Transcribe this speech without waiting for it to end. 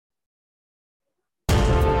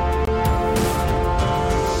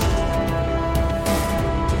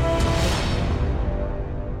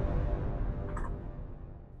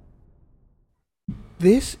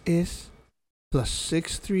This is plus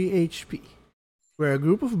 63 HP. We're a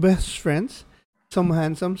group of best friends, some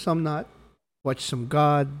handsome, some not. Watch some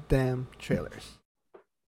goddamn trailers.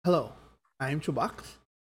 Hello, I'm Chubax.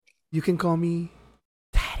 You can call me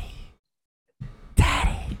Daddy.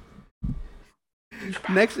 Daddy.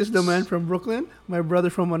 Next is the man from Brooklyn, my brother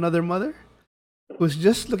from another mother, who's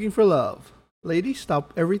just looking for love. Ladies,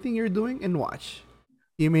 stop everything you're doing and watch.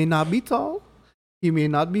 He may not be tall, he may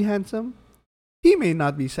not be handsome, he may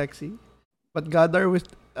not be sexy, but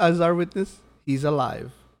as our witness, he's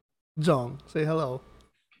alive. Jong, say hello.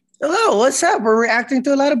 Hello, what's up? We're reacting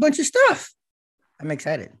to a bunch of stuff. I'm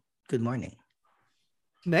excited. Good morning.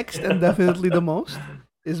 Next, and definitely the most,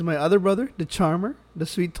 is my other brother, the charmer, the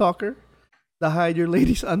sweet talker, the hide your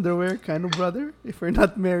lady's underwear kind of brother, if we're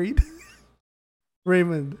not married.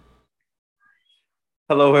 Raymond.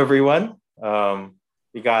 Hello, everyone.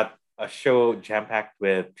 We got a show jam packed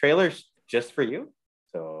with trailers just for you.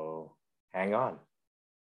 So hang on.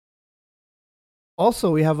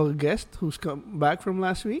 Also, we have a guest who's come back from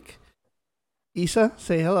last week. Isa,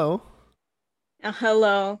 say hello.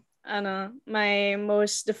 Hello. My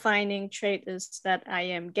most defining trait is that I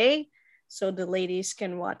am gay, so the ladies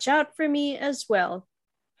can watch out for me as well.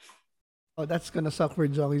 Oh, that's gonna suck for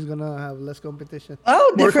Jong. He's gonna have less competition.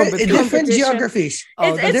 Oh, More different competition. geographies.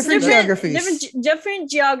 Oh, It's different geographies. different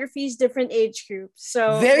geographies, different age groups.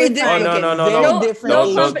 So Very we're different. fine. no, Very no. different. No,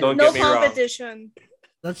 age don't groups. No get me wrong. competition.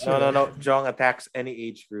 That's true. No. Jong attacks any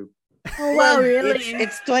age group. Oh wow, really?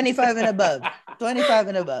 It's 25 and above. 25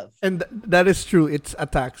 and above. And that is true. It's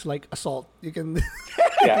attacks like assault. You can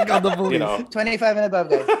Yeah, take out the police. 25 and above,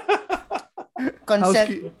 guys. Consent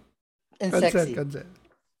Housekeep- and sexy. consent.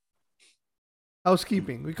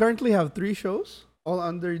 Housekeeping. We currently have 3 shows, all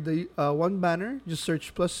under the one banner. Just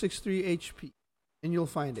search plus 63 HP, and you'll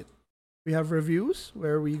find it. We have reviews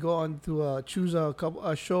where we go on to choose a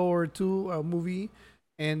show or two, a movie,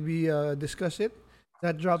 and we discuss it.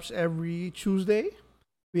 That drops every Tuesday.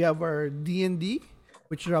 We have our D&D,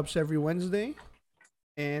 which drops every Wednesday.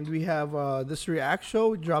 And we have this React show,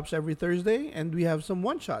 which drops every Thursday. And we have some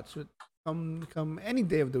one-shots, which come any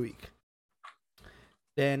day of the week.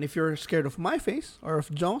 Then if you're scared of my face or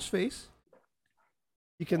of John's face,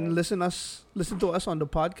 you can listen to us on the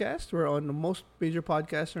podcast. We're on the most major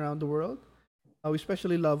podcasts around the world. We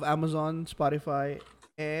especially love Amazon, Spotify,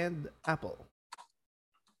 and Apple.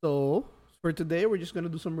 So for today, we're just gonna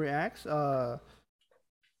do some reacts.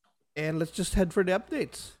 And let's just head for the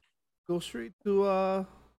updates. Go straight to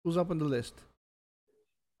who's up on the list.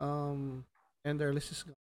 And their list is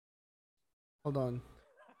gone. Hold on.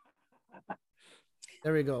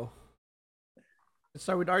 There we go. Let's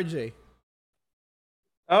start with RJ.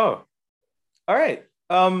 Oh, all right.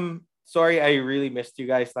 Sorry, I really missed you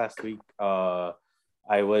guys last week.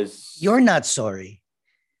 I was. You're not sorry.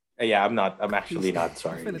 Yeah, I'm not. I'm actually not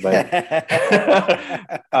sorry. Finish But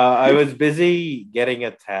I was busy getting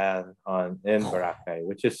a tan in Boracay,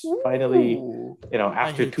 which is finally, Ooh.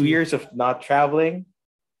 after hate 2 you. years of not traveling,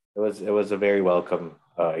 it was a very welcome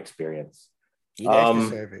experience. You guys Um,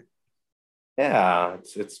 deserve it. Yeah,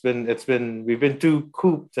 it's been we've been too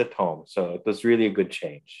cooped at home, so it was really a good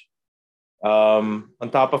change. On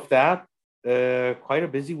top of that, quite a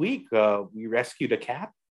busy week. We rescued a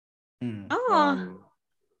cat. Mm. Oh, Um,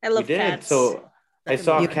 I we love did. cats. So I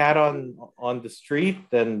saw a You- cat on the street,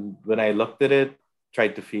 and when I looked at it,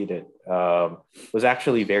 tried to feed it. It was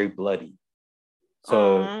actually very bloody. So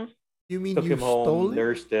Aw. You mean took you him home, stole it?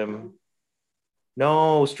 nursed him.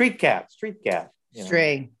 No, street cat.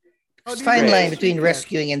 Stray. How It's do you fine know line it's between street cat?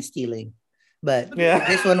 rescuing and stealing. But Yeah.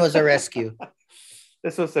 this one was a rescue.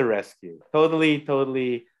 This was a rescue. Totally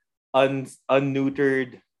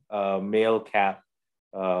unneutered male cat,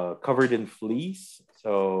 covered in fleas.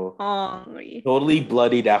 So Aw. totally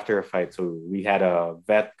bloodied after a fight. So we had a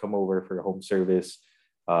vet come over for home service.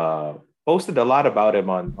 Posted a lot about him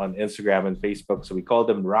on Instagram and Facebook. So we called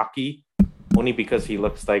him Rocky, only because he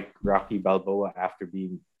looks like Rocky Balboa after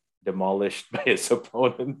being demolished by his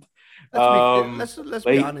opponent. Let's be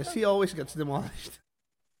like- honest. He always gets demolished.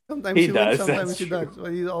 Sometimes He he wins, does, sometimes that's he true. does.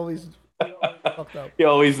 But he's always fucked up. He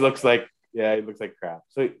always looks like he looks like crap.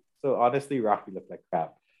 So honestly, Rocky looked like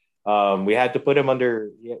crap. We had to put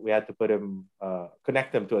him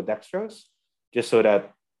connect him to a dextrose just so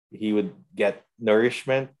that he would get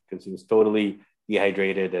nourishment because he was totally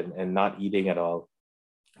dehydrated and not eating at all.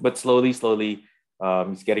 But slowly,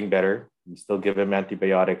 he's getting better. We still give him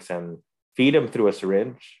antibiotics and feed him through a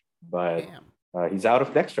syringe, but Damn. he's out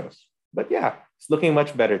of dextrose. But yeah, it's looking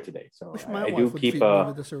much better today. So Wish my I wife do would keep feed me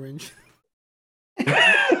with a syringe.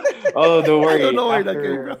 Oh, don't worry. I don't know where that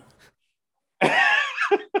After- came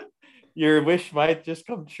from. your wish might just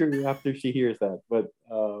come true after she hears that. But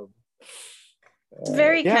It's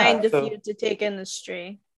very yeah. kind of So, you to take in a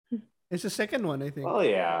stray. It's the second one, I think. well,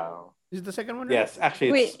 yeah. Is it the second one? Right? Yes, actually,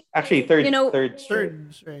 it's Wait, actually third, you know, third straight.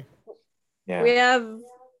 Third stray. Yeah. we have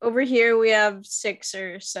over here. We have 6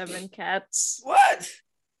 or 7 cats. What?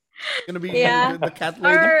 Gonna be Yeah. the cat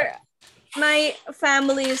lady. My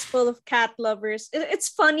family is full of cat lovers. It's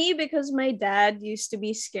funny because my dad used to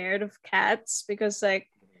be scared of cats because, like,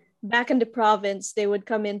 back in the province, they would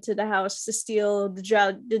come into the house to steal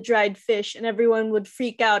the dried fish, and everyone would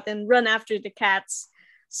freak out and run after the cats.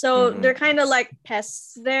 So they're kind of like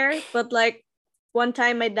pests there. But like one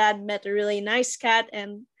time, my dad met a really nice cat,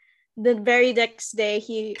 and the very next day,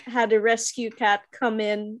 he had a rescue cat come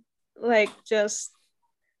in, like just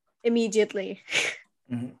immediately.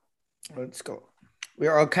 Mhm. Let's go.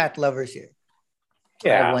 We're all cat lovers here. I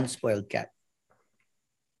Yeah. have one spoiled cat.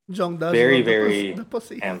 Jong does Very, love very the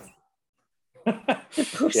pussy. handsome.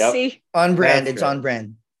 Pussy. On brand. That's It's good. on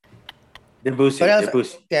brand. Debussy. What else?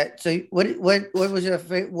 Debussy. Yeah. So what was your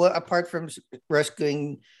what apart from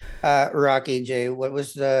rescuing Rocky J? What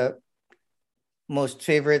was the most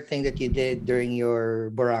favorite thing that you did during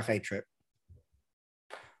your Boracay trip?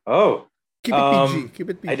 Oh, Keep it PG. Keep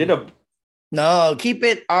it PG. I did a. No, keep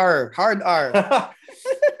it R, hard R.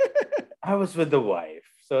 I was with the wife,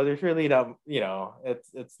 so there's really not,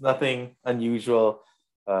 it's nothing unusual.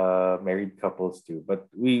 Married couples do, but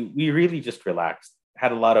we really just relaxed.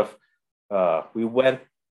 Had a lot of. We went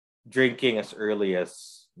drinking as early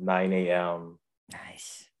as 9 a.m.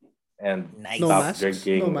 Nice. and Nice. No stopped masks.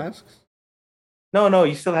 drinking. No masks. No,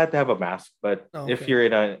 you still had to have a mask, but Oh, if okay. you're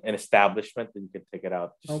in an establishment, then you can take it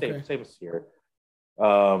out. Just Okay. same as here.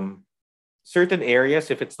 Certain areas,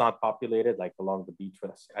 if it's not populated, like along the beach,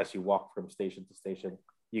 as you walk from station to station,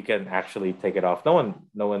 you can actually take it off. No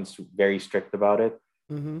one's very strict about it.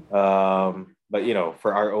 Mm-hmm. But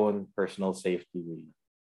for our own personal safety,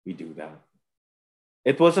 we do that.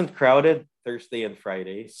 It wasn't crowded Thursday and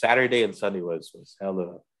Friday. Saturday and Sunday was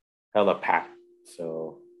hella packed.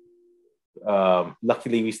 So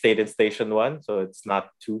luckily we stayed in station 1, so it's not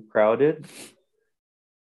too crowded.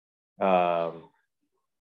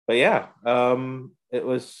 But yeah,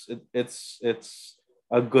 it's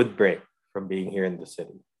a good break from being here in the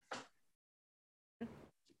city.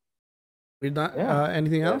 We're not. Yeah.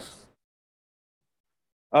 Anything Yeah. else?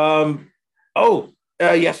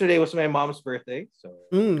 Yesterday was my mom's birthday, so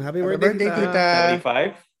Happy Happy birthday, birthday, tita. tita.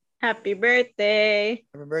 75. Happy birthday.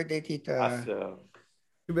 Happy birthday, Tita. Awesome.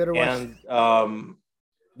 You better watch. And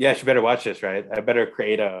yeah, she better watch this, right? I better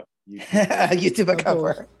create a YouTube account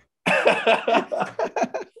for her.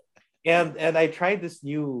 and I tried this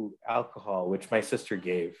new alcohol which my sister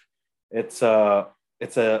gave. It's a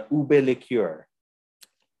ube liqueur.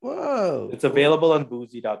 Whoa. It's available on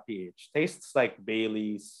boozy.ph. Tastes like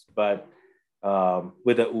Bailey's, but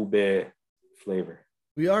with a ube flavor.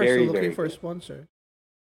 We are very, still looking very for a good. sponsor.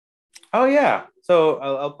 Oh yeah, so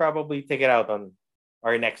I'll probably take it out on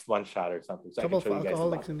our next one shot or something. So Couple I of can show you guys.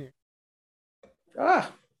 alcoholics in here.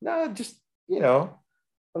 No, just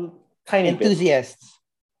a tiny bit. Enthusiasts.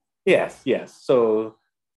 Yes. So,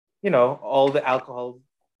 all the alcohol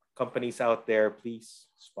companies out there, please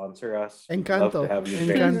sponsor us. We'd love Encanto. to have you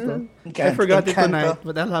Encanto. I Encanto. forgot it Encanto. tonight,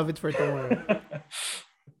 but I'll have it for tomorrow.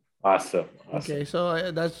 Awesome. Okay,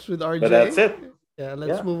 so that's with RJ. But that's it. Yeah,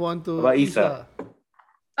 let's Yeah. move on to How about Isa.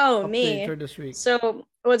 Oh, Update me. for this week. So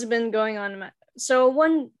what's been going on? So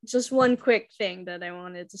one quick thing that I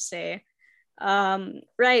wanted to say.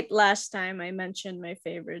 Right, last time I mentioned my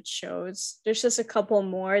favorite shows. There's just a couple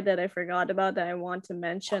more that I forgot about that I want to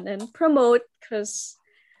mention and promote because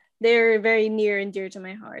they're very near and dear to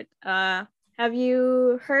my heart. Have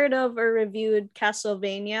you heard of or reviewed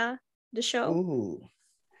Castlevania, the show? Ooh.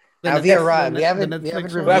 The Javier Netflix- Rod. the We haven't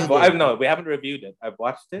Netflix reviewed one. it. We haven't reviewed it. I've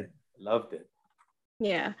watched it. Loved it.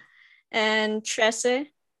 Yeah. And Trece?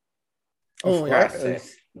 Oh, Of yeah.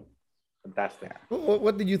 course. Fantastic.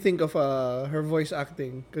 What did you think of her voice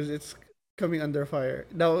acting? Because it's coming under fire.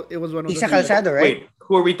 Now it was one of Isa the Calzado, right? Wait,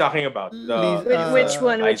 who are we talking about? Lisa- Which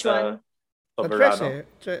one? Which Liza one? Soberano?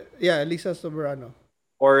 Yeah, Lisa Soberano.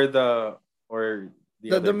 Or the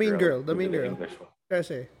other The main girl, the who main did girl. English one.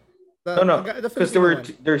 Trece. No, The because Filipino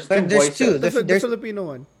one. there's But two there's voices. two. The There's Filipino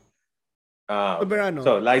one. Soberano.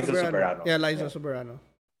 So Liza Soberano. Yeah, Liza Soberano.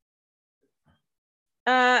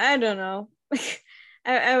 I don't know.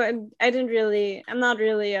 I didn't really. I'm not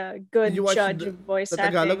really a good Did you watch judge of voice The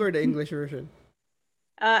Tagalog acting. or the English version?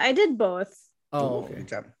 I did both. Oh, okay. Good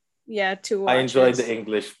job. Yeah, two I watches. enjoyed the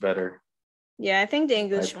English better. Yeah, I think the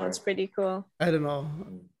English By one's far. pretty cool. I don't know.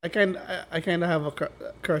 I kind of have a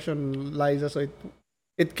crush on Liza, so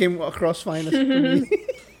it came across fine as to me.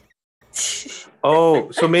 Oh,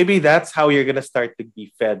 so maybe that's how you're gonna start to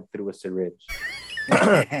be fed through a syringe.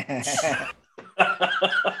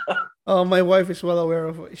 Oh, my wife is well aware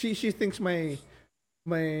of. She thinks my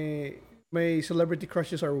my celebrity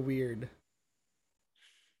crushes are weird.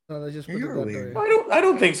 So let's just put You're it that weird. way. I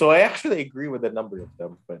don't think so. I actually agree with a number of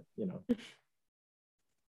them, but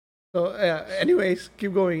So anyways,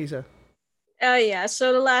 keep going, Isa. Yeah,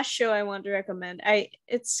 so the last show I want to recommend,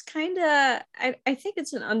 it's kind of I think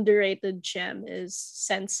it's an underrated gem is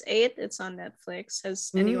Sense8. It's on Netflix.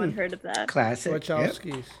 Has anyone heard of that? Classic. Yep.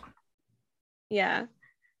 Wachowskis. Yeah.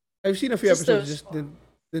 I've seen a few Just episodes, those- just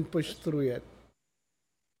didn't push through yet.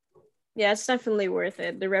 Yeah, it's definitely worth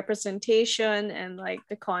it. The representation and like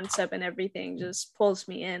the concept and everything just pulls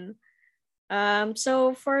me in.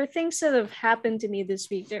 So for things that have happened to me this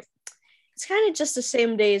week, it's kind of just the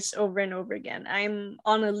same days over and over again. I'm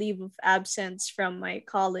on a leave of absence from my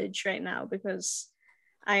college right now because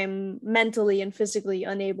I'm mentally and physically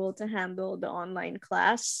unable to handle the online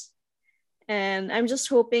class. And I'm just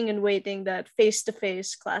hoping and waiting that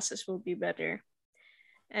face-to-face classes will be better.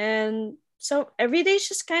 And so every day is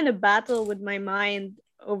just kind of battle with my mind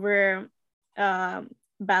over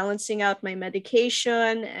balancing out my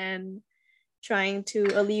medication and trying to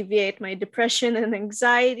alleviate my depression and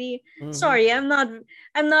anxiety. Mhm. Sorry, I'm not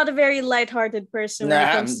a very lighthearted person when it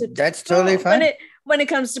Nah, comes to that's totally when fine. it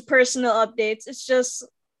comes to personal updates. It's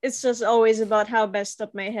just always about how messed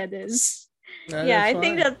up my head is. Yeah, That's I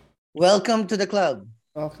think fine. that Welcome to the club.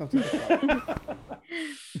 Welcome to the club.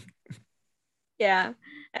 yeah.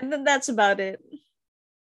 And then that's about it.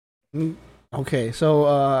 Okay, so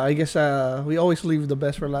I guess we always leave the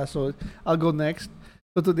best for last, so I'll go next.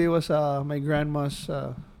 So today was my grandma's.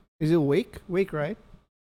 Is it wake, right?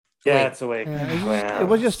 yeah, it's awake. It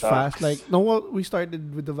was just Sucks. fast. Like no, what we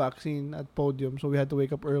started with the vaccine at Podium, so we had to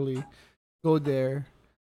wake up early, go there,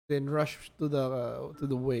 then rush to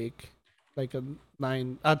the wake, like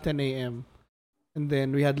at 10 a.m. And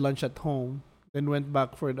then we had lunch at home. Then went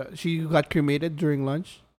back for the. She got cremated during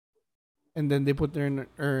lunch, and then they put her in an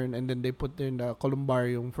urn, and then they put her in the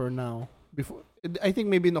columbarium for now. Before I think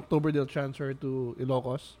maybe in October they'll transfer her to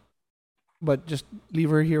Ilocos, but just leave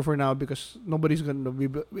her here for now because nobody's gonna be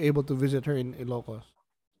able to visit her in Ilocos.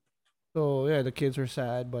 So yeah, the kids are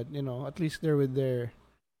sad, but at least they're with their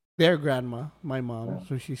grandma, my mom. Yeah.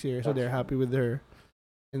 So she's here, so they're happy with her.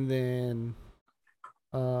 And then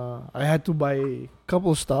I had to buy a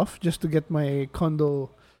couple stuff just to get my condo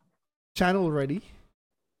channel ready.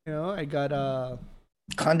 I got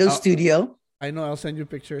Condo studio. I know I'll send you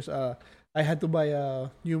pictures. I had to buy a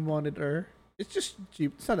new monitor. It's just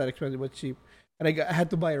cheap. It's not that expensive, but cheap. And I had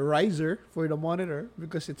to buy a riser for the monitor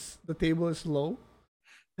because the table is low.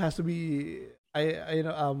 It has to be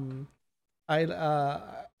I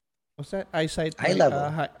what's that? Eyesight Eye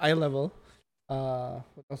level. eye level.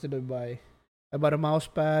 What else did I buy? I bought a mouse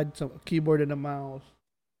pad, some keyboard and a mouse.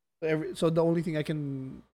 So the only thing I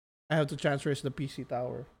have to transfer is the PC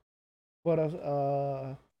tower. What else?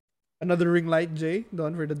 Another ring light, J, the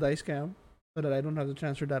one for the dice cam, so that I don't have to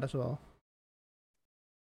transfer that as well.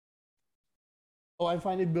 Oh, I'm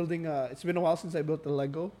finally building. It's been a while since I built the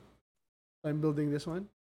Lego. So I'm building this one.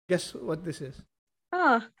 Guess what this is?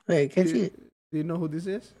 Ah, Wait, can you? Do you know who this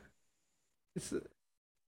is? It's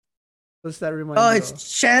what's that remind Oh, you it's of?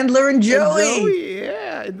 Chandler and And Joey.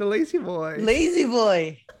 yeah, in the Lazy Boy. Lazy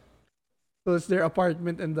boy. So it's their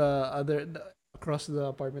apartment and across the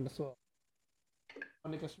apartment as well.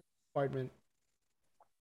 Monica's apartment.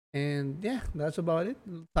 And yeah, that's about it.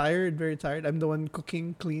 Tired, very tired. I'm the one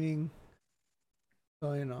cooking, cleaning.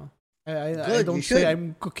 So I Good, don't you say should.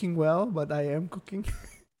 I'm cooking well, but I am cooking.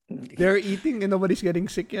 They're eating and nobody's getting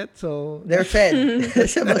sick yet, so They're fed.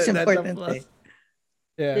 That's the most That's a important plus. thing.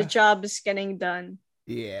 Yeah. the job is getting done.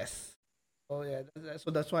 Yes. Oh yeah.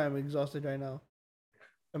 So that's why I'm exhausted right now.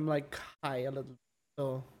 I'm like high a little.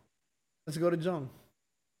 So let's go to John.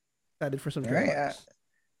 Excited for some All right. drinks.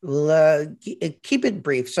 We'll keep it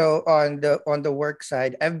brief. So on the work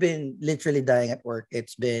side, I've been literally dying at work.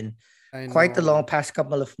 It's been I quite the know. long past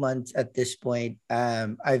couple of months at this point.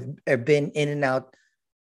 I've been in and out,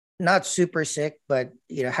 not super sick, but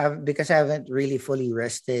because I haven't really fully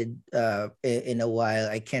rested in a while,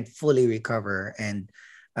 I can't fully recover, and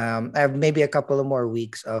I have maybe a couple of more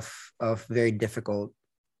weeks of very difficult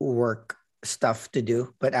work stuff to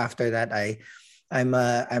do. But after that,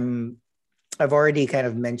 I've already kind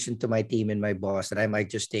of mentioned to my team and my boss that I might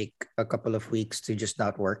just take a couple of weeks to just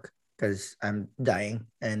not work because I'm dying,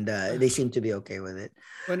 and they seem to be okay with it.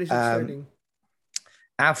 When is it Um, starting?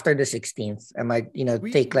 after the 16th. I might,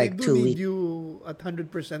 take We like do 2 need weeks. you at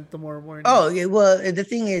 100% tomorrow morning. Oh, yeah, well, the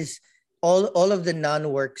thing is, all of the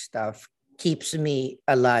non-work stuff keeps me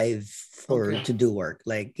alive Okay. to do work.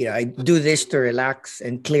 Like, I do this to relax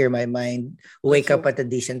and clear my mind, Let's wake up hope at a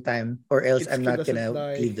decent time, or else I'm Itsuki not doesn't gonna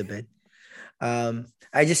die. leave the bed.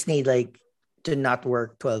 I just need like to not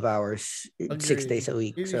work 12 hours 6 days Agree. a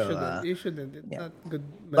week. You So shouldn't. You shouldn't. It's yeah. not good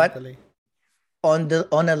But mentally.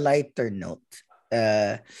 on a lighter note,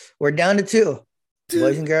 we're down to two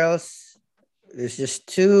boys and girls. There's just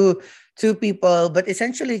two people, but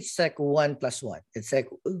essentially it's like 1+1. It's like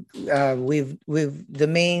we've the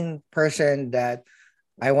main person that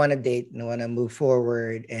I want to date and want to move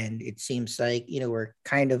forward, and it seems like we're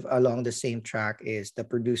kind of along the same track is the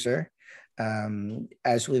producer.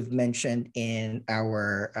 As we've mentioned in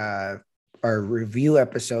our review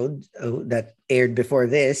episode that aired before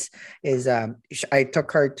this, is I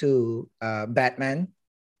took her to Batman.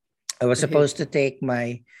 I was The hit. supposed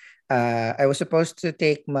to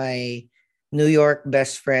take my New York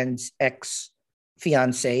best friend's ex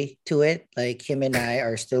fiance to it. Like him and I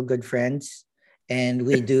are still good friends, and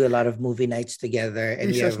we do a lot of movie nights together, and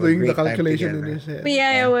He's we just have a doing the great time calculation in together. his head. But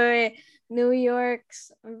yeah, Yeah. wait. New York's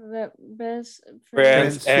best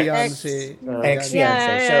Friends, Friend's ex. fiance. Ex fiance.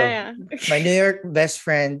 fiance. So Yeah. my New York best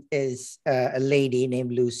friend is a lady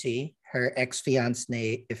named Lucy. Her ex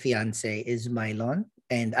fiance is Mylon.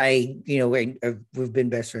 And we've been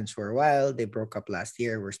best friends for a while. They broke up last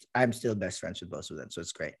year. I'm still best friends with both of them, so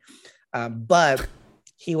it's great. But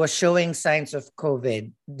he was showing signs of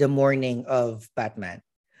COVID the morning of Batman,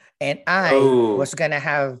 and I Oh. was gonna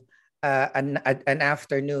have an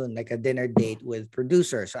afternoon, like a dinner date with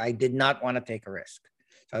producer. So I did not want to take a risk.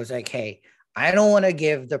 So I was like, hey, I don't want to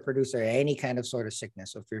give the producer any kind of sort of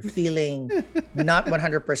sickness. So if you're feeling not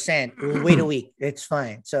 100%, we'll wait a week. It's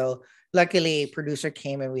fine. So luckily, producer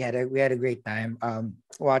came and we had a great time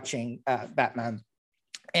watching Batman.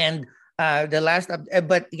 And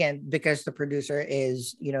but again, because the producer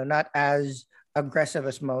is not as aggressive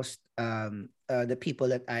as most the people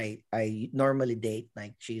that I normally date.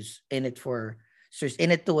 Like she's in it to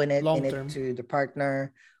win it, Long in it term. to the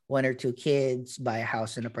partner, 1 or 2 kids, buy a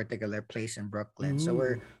house in a particular place in Brooklyn. So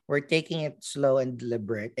Ooh. we're taking it slow and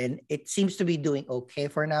deliberate, and it seems to be doing okay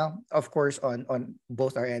for now. Of course, on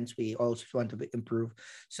both our ends, we also want to improve.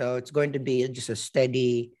 So it's going to be just a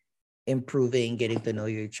steady improving, getting to know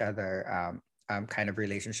each other kind of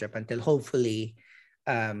relationship until hopefully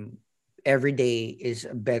um, every day is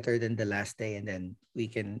better than the last day, and then we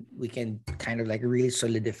can kind of like really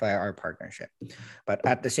solidify our partnership. But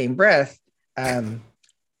at the same breath,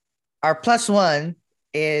 our plus one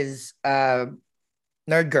is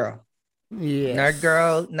nerd girl. Yes. Nerd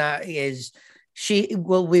girl is she?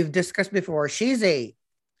 Well, we've discussed before. She's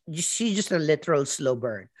just a literal slow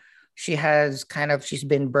burn. She's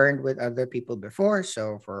been burned with other people before.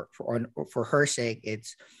 So for her sake,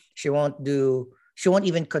 she won't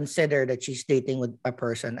even consider that she's dating with a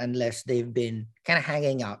person unless they've been kind of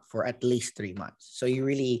hanging out for at least 3 months. So you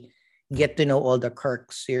really get to know all the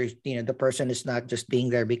quirks. The person is not just being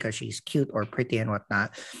there because she's cute or pretty and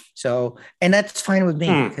whatnot. So, and that's fine with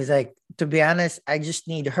me because, like, to be honest, I just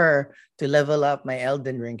need her to level up my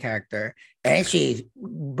Elden Ring character. And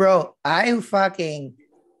bro, I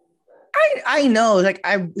know, like,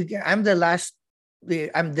 I'm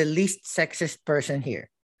the least sexist person here.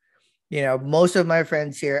 Most of my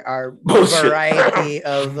friends here are Bullshit.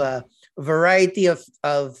 variety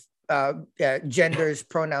of genders,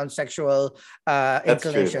 pronouns, sexual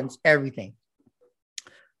inclinations, everything.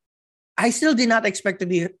 I still did not expect to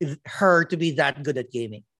be that good at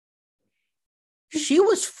gaming. She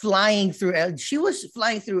was flying through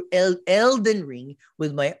Elden Ring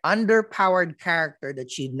with my underpowered character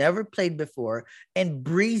that she'd never played before and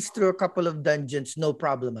breezed through a couple of dungeons, no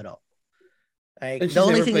problem at all. Like, And the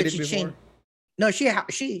only thing played that it she changed. before? No, she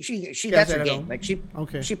that's her game. Like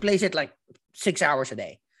Okay. she plays it like 6 hours a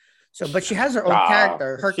day. So, but she has her own Ah,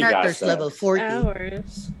 character. Her she got character's that. level 40.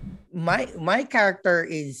 Hours. My character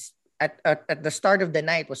is at the start of the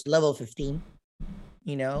night was level 15.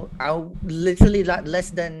 I literally less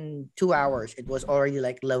than 2 hours. It was already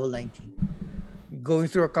like level 19. Going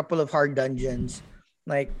through a couple of hard dungeons,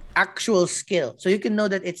 like actual skill. So you can know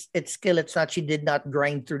that it's skill. It's not, she did not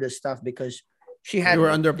grind through the stuff because she had. You were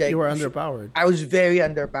underpowered. I was very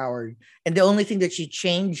underpowered, and the only thing that she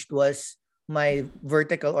changed was my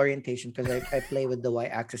vertical orientation because I play with the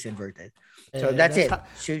y-axis inverted. So that's it.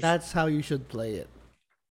 That's how you should play it.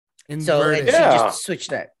 So Inverted. she just switched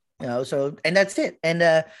that. So and that's it. And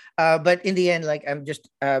but in the end, like, I'm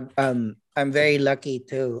very lucky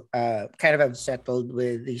to kind of have settled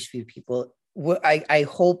with these few people. I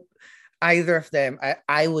hope either of them,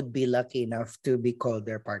 I would be lucky enough to be called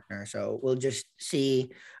their partner. So we'll just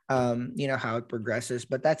see, how it progresses.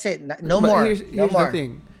 But that's it. No But more. Here's, No here's the more.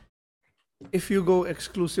 thing. If you go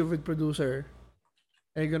exclusive with producer,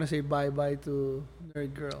 are you gonna say bye bye to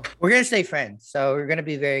Nerd Girl? We're gonna stay friends. So we're gonna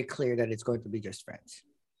be very clear that it's going to be just friends.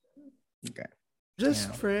 Okay. Just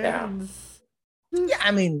Yeah. friends. Yeah,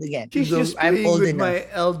 I mean, again, She's just I'm playing old with enough. my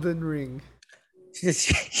Elden Ring.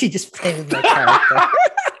 She just playing with my character.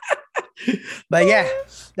 But yeah,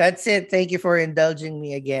 that's it. Thank you for indulging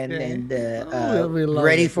me again, Okay. and We love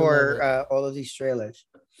ready it, we for love all of these trailers.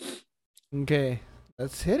 Okay,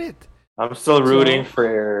 let's hit it. I'm still rooting So-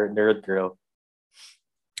 for Nerd Girl.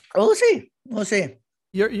 We'll see. We'll see.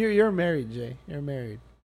 You're married, Jay. You're married.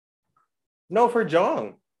 No, for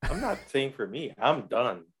Jong. I'm not saying for me. I'm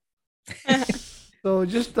done. So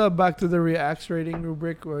just back to the reacts rating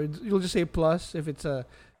rubric, where you'll just say plus if it's a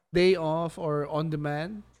day off or on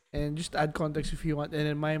demand, and just add context if you want, and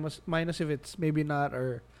then minus if it's maybe not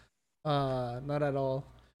or not at all.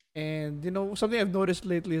 And something I've noticed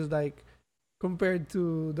lately is like compared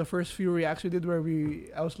to the first few reacts we did, where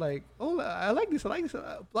I was like, oh, I like this,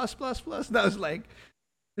 plus plus plus. That was like,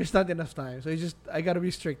 there's not enough time, so I gotta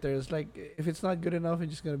be stricter. It's like if it's not good enough,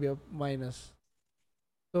 it's just gonna be a minus.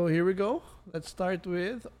 So here we go. Let's start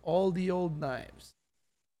with All the Old Knives.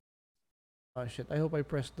 Oh shit! I hope I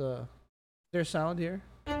pressed the. There's sound here.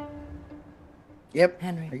 Yep.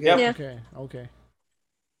 Henry. We're good. Yep. Yeah. Okay.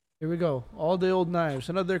 Here we go. All the Old Knives.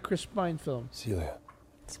 Another Chris Pine film. Celia,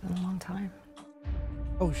 It's been a long time.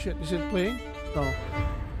 Oh shit! Is it playing? No.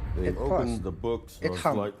 they It opened paused. the books It on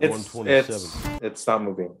hung. flight It's 127. it's not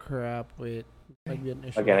moving. Crap! Wait. Might be an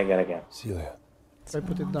issue. Again. Celia, It's If I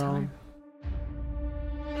been put a it long down. time.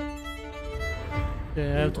 Okay,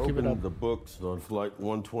 I they have to keep it opened up. the books on flight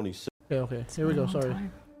 127. Okay. It's Here we been go. a long Sorry.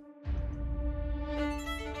 time.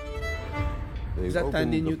 They Is that opened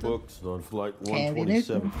Tandy the Newton? books on flight Tandy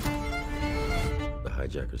 127. The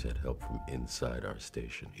hijackers had help from inside our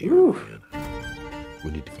station here Ooh. in Vienna.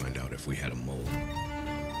 We need to find out if we had a mole.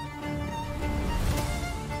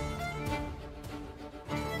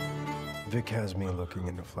 Vic has me looking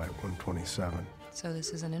into Flight 127. So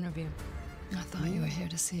this is an interview. I thought you were here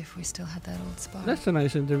to see if we still had that old spark. That's a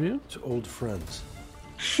nice interview. It's old friends.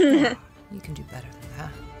 You can do better than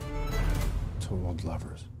that. To old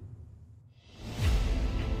lovers.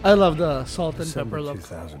 I love the salt and December pepper look.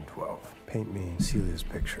 2012. Paint me Celia's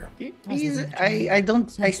picture.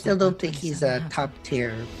 I still don't think he's a top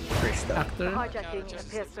tier Chris though. Actor.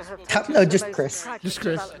 No, just Chris. Just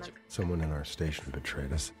Chris. Someone in our station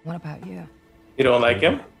betrayed us. What about you? You don't like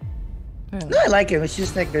him? Really? No, I like him. It's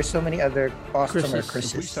just like there's so many other awesomer Chris's. If we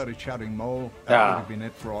Chris's. started shouting mole, that Yeah. would have been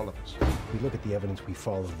it for all of us. We look at the evidence, we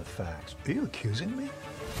follow the facts. Are you accusing me?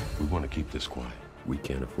 We want to keep this quiet. We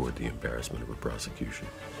can't afford the embarrassment of a prosecution.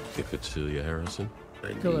 If it's Celia Harrison,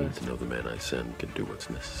 I Kill her. need to know the man I send can do what's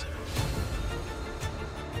necessary.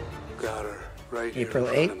 Got her right April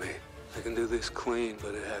here in front 8th? of me. I can do this clean,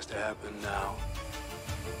 but it has to happen now.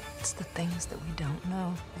 It's the things that we don't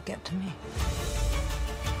know that get to me.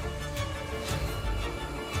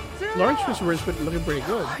 Lawrence Fishburne's been looking pretty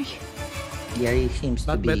good. Yeah, he seems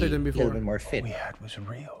Not to be better than a before. little bit more What fit. we had was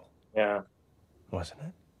real, Yeah. wasn't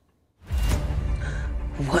it?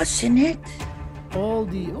 Wasn't it? All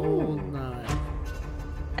the Old Knives.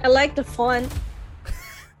 I like the font.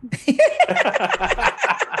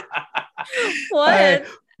 What?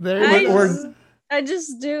 There I you we're- go. I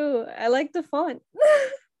just do. I like the font.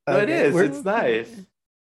 No, it is. We're, It's nice.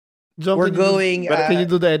 Jump we're can you do- going. Can you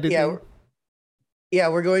do the editing?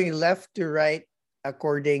 We're going left to right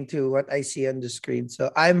according to what I see on the screen.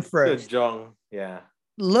 So I'm Good first. Jong. Yeah.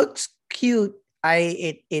 Looks cute.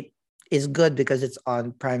 It is good because it's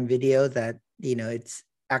on Prime Video. That it's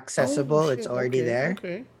accessible. Oh, it's shit, already okay, there.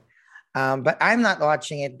 Okay. But I'm not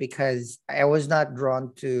watching it because I was not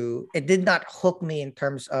drawn to. It did not hook me in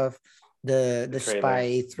terms of the trailer.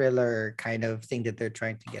 spy thriller kind of thing that they're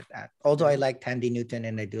trying to get at. Although I like Tandy Newton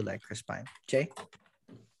and I do like Chris Pine. Jay.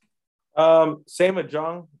 Same with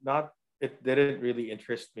Jong. It didn't really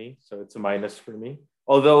interest me, so it's a minus for me.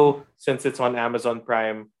 Although since it's on Amazon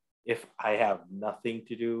Prime, if I have nothing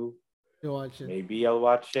to do, You watch it. maybe I'll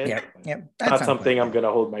watch it. Yep. Not something I'm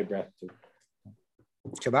gonna hold my breath to.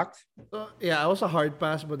 Chabak. Yeah, I was a hard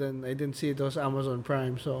pass, but then I didn't see it was Amazon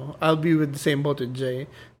Prime, so I'll be with the same boat with Jay.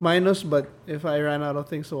 Minus, but if I ran out of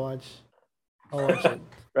things to watch, I'll watch it.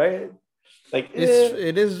 Right? Like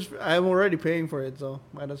It is. I'm already paying for it, so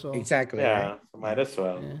might as well. Exactly. yeah, Right? so might as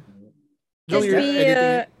well. Yeah. Joe, It'd you're be,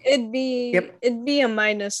 editing it? Yep. it'd be a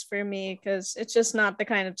minus for me because it's just not the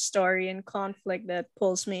kind of story and conflict that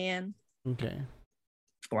pulls me in. Okay.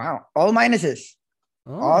 Wow. All minuses.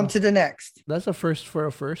 Oh, On to the next. that's a first for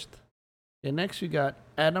a first. Okay, next we got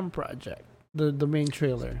Adam Project, the main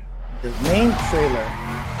trailer. The main trailer.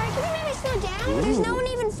 Alright, can we maybe slow down? There's no one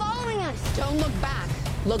even following us. Don't look back.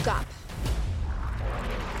 Look up.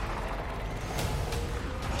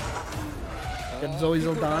 Got Zoe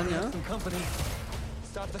Saldana, Company.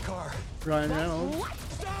 Stop the car. Ryan Reynolds.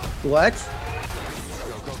 What?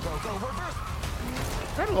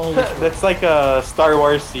 That'll always That's like a Star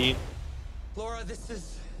Wars scene. Laura, this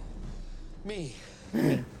is me.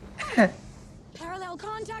 Parallel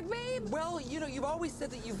contact, babe. Well, you've always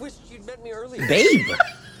said that you wished you'd met me earlier. Babe.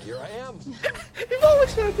 Here I am. You've always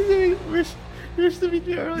said to me, wish to meet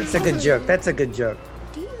you earlier. That's a good joke. That's a good joke.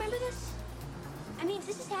 Do you remember this? I mean,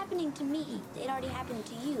 this is happening to me. It already happened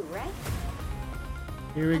to you, right?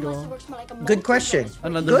 Here we Unless it go. works more like a Good question. multiverse where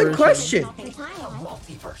Another Good version. question. you can A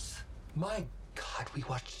multiverse. My God, we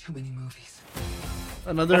watched too many movies.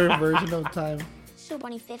 Another version of time. So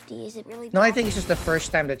Bunny 50, is it really No, I think it's just the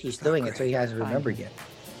first time that he's doing it, so he hasn't remembered yet.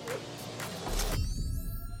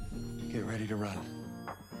 Get ready to run.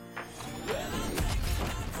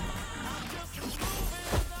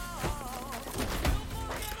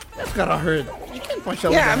 That's gotta hurt. You can't punch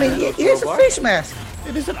out. Yeah, I with mean, that. he has a face mask.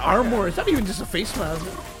 It is an armor. It's not even just a face mask.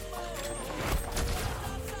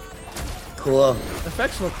 Cool.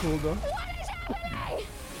 Effects look cool though.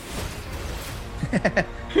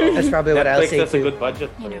 That's probably what I'll Netflix say has a too. good budget.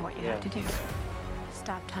 You for know it, what you yeah. have to do.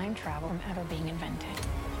 Stop time travel from ever being invented.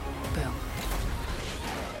 Boom.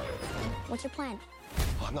 What's your plan?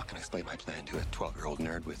 Well, I'm not going to explain my plan to a 12-year-old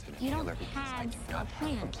nerd with an You don't inhaler because I have do not a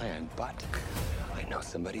have a plan. plan, but I know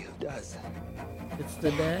somebody who does. It's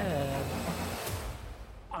the dad.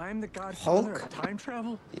 I'm the godfather Hulk? of time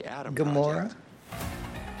travel? The Atom Gamora. Project.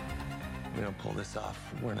 If we don't pull this off,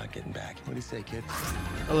 we're not getting back. What do you say, kid?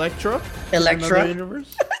 Electra. Electra. Another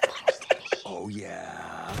universe. Oh,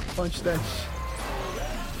 yeah. Punch that.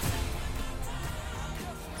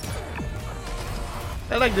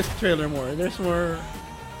 I like this trailer more. There's more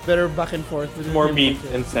better back and forth. between More him beat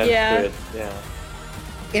and and sense Yeah. to it. Yeah.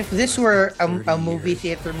 If this were a movie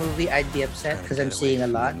theater movie, I'd be upset because I'm seeing a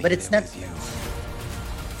lot, but it's Netflix.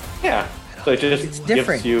 Yeah. So it just It's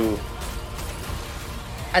different. gives you.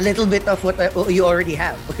 A little bit of what you already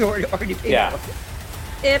have. You already paid Yeah.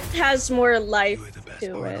 for. It has more life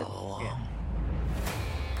to it.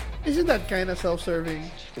 Isn't that kind of self-serving?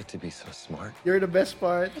 You get to be so smart. You're the best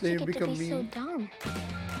part. But Then you you get to become be so me. dumb.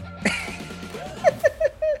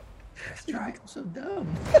 You're so dumb.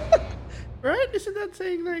 Right? Isn't that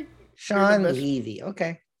saying like Sean best- Levy.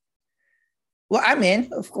 Okay. Well, I'm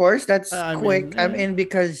in, of course. That's I'm quick. in, I'm yeah. in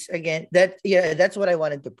because again, that's what I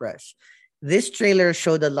wanted to press. This trailer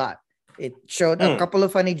showed a lot. It showed a couple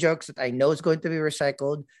of funny jokes that I know is going to be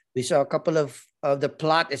recycled. We saw a couple of the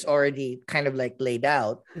plot is already kind of like laid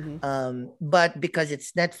out. But because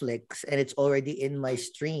it's Netflix and it's already in my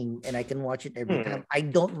stream and I can watch it every time, I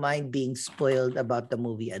don't mind being spoiled about the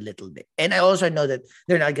movie a little bit. And I also know that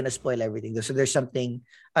they're not gonna spoil everything. So there's something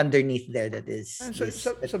underneath there that is,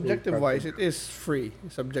 subjective wise, it is free.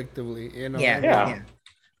 Subjectively, you know. yeah.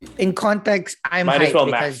 In context, I'm Might hyped as well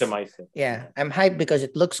because, maximize it. yeah, I'm hyped because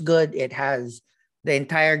it looks good. It has the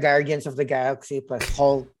entire Guardians of the Galaxy plus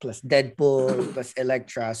Hulk plus Deadpool plus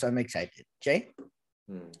Elektra. So I'm excited. Jay?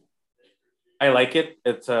 I like it.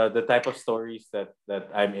 It's the type of stories that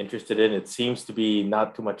I'm interested in. It seems to be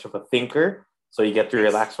not too much of a thinker, so you get to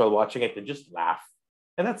relax while watching it and just laugh.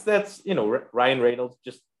 And that's Ryan Reynolds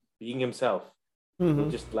just being himself. You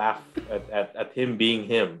just laugh at him being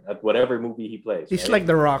him at whatever movie he plays. He's right? like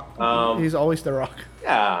The Rock. He's always The Rock.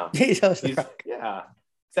 Yeah, He's also yeah,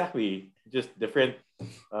 exactly. Just different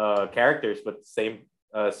characters, but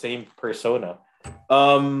same persona.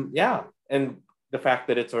 Yeah, and the fact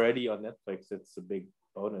that it's already on Netflix, it's a big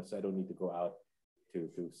bonus. I don't need to go out to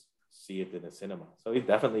see it in a cinema, so it's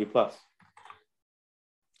definitely a plus.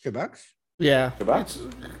 $2. Yeah,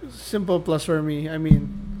 $2? it's simple plus for me. I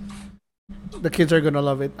mean, the kids are gonna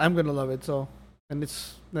love it. I'm gonna love it. So, and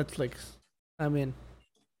it's Netflix. I'm in.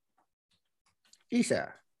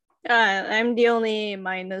 Isa. I'm the only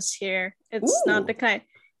minus here. It's not the kind.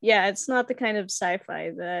 Yeah, it's not the kind of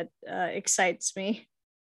sci-fi that excites me.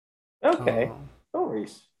 Okay, no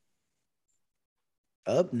worries.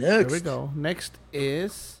 Up next. Here we go. Next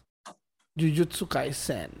is Jujutsu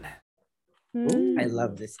Kaisen. I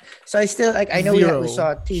love this. So I still like. I know we Zero.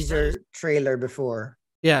 saw a teaser trailer before.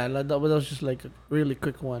 Yeah, that was just like a really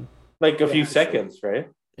quick one. Like a few seconds, right?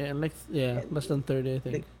 Yeah, less than 30, I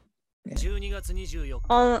think.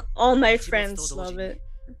 All my friends love it.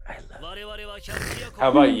 How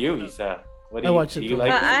about you, Isa? What I do watched do it you too.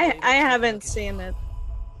 like? I haven't seen it.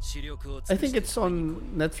 I think it's on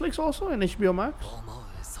Netflix also and HBO Max.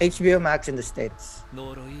 HBO Max in the States.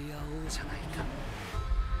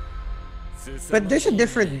 But there's a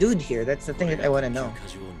different dude here. That's the thing that I want to know.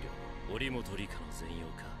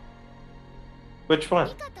 Which one?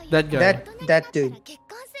 That guy. That dude.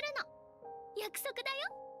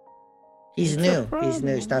 He's new. He's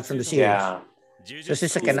new. He's not from the series. Yeah. So this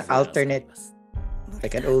is like an alternate,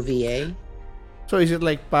 like an OVA. So is it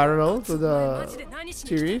like parallel to the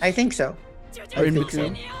series? I think so. Or in I think so.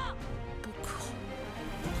 between?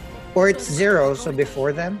 Or it's Zero, so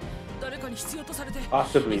before them.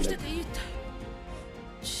 Possibly. Like,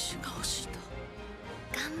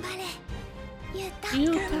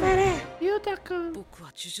 ゆうたくん。僕は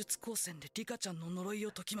呪術高専でリカちゃんの呪い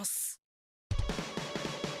を解きます。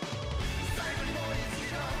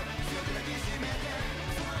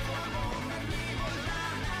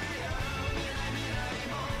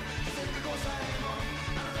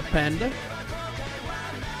Panda?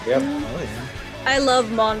 Yep. Oh, yeah. I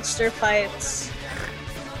love monster fights.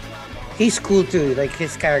 He's cool too. Like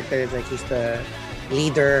his character is like he's the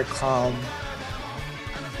leader, calm.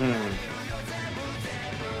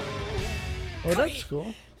 Oh, that's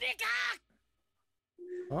cool.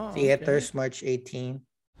 Oh, Theaters March 18.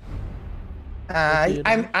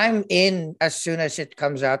 I'm in as soon as it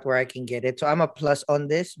comes out where I can get it. So I'm a plus on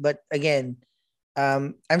this. But again,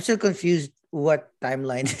 I'm still confused what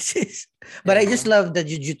timeline this is. But I just love the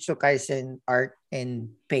Jujutsu Kaisen art and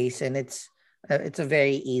pace, and it's a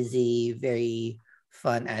very easy, very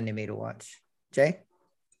fun anime to watch. Jay?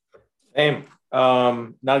 Same.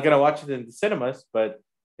 Not gonna watch it in the cinemas, but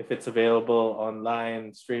if it's available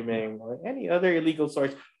online, streaming, or any other illegal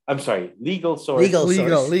source. I'm sorry, legal source.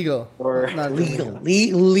 Legal. Or Not Legal.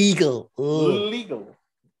 legal.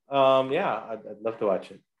 Yeah, I'd love to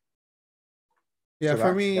watch it. Yeah,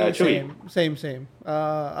 for me, Chewy. same.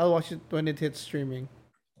 I'll watch it when it hits streaming.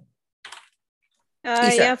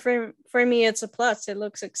 Yeah, for me it's a plus. It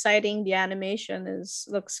looks exciting. The animation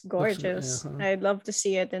looks gorgeous. yeah, huh. I'd love to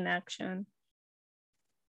see it in action.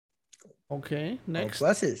 Okay, next.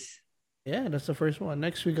 Pluses. Yeah, that's the first one.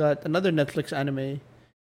 Next, we got another Netflix anime,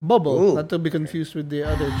 Bubble. Ooh. Not to be confused with the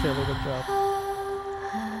other trailer that dropped.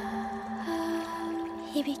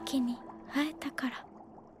 響きに会えたから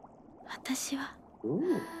私は Ooh.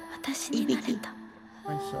 私になれた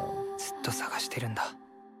Myself. ずっと探してるんだ。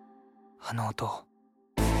あの音を。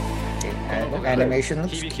 Animation looks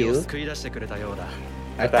響きを cute. 救い出してくれたようだ。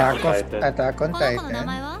 Attack on Titan. Attack on この子の名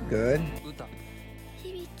前 Titan. は Good.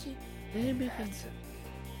 響き Maybe.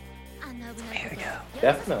 あんな危ないこと Death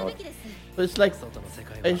やらせる Note. べきです So it's like 外の世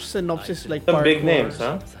界は a synopsis like Some big parkour. names,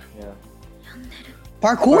 huh? Yeah.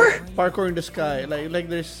 Parkour? Parkour in the sky, like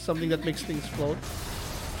there's something that makes things float.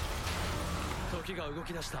 時が動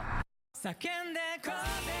き出した。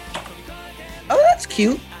 Oh, that's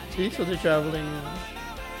cute. See, so they're traveling.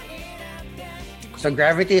 So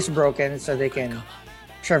gravity is broken, so they can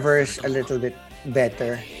traverse a little bit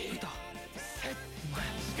better.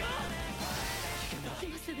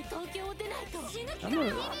 今すぐ東京を出ないと死ぬ気 I'm が a,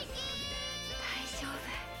 大丈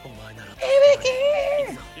夫 お前なら。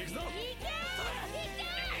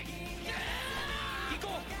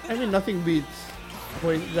 I mean, nothing beats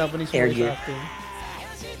Japanese Air voice gear. acting.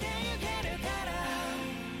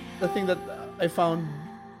 The thing that I found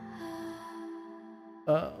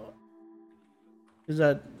is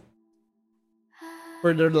that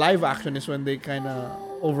for their live action is when they kind of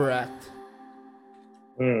overact.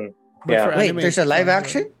 But Yeah. for Wait, anime, there's a it's live not.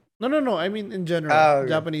 action? No. I mean, in general, Oh, okay.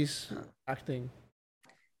 Japanese acting.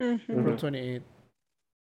 Mm-hmm. April 28th.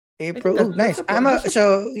 April. That- Ooh, nice. that's a-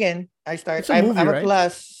 So again, I start. It's a movie, I'm a right?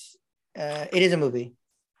 plus. It is a movie.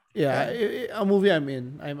 Yeah, a movie I'm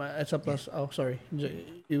in. It's a plus. Oh, sorry.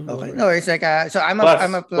 You go Okay. over it. No, it's like so I'm a Plus,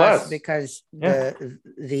 I'm a plus plus. because Yeah.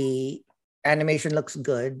 the animation looks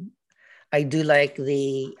good. I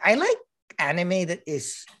like anime that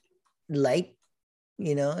is light.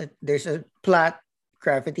 You know, there's a plot,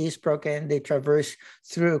 gravity is broken, they traverse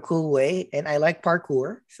through a cool way, and I like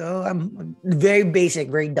parkour. So I'm very basic,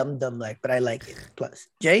 very dumb like, but I like it. Plus,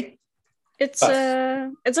 Jay. It's a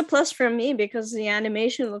plus for me because the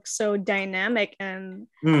animation looks so dynamic and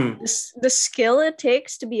the skill it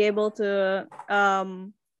takes to be able to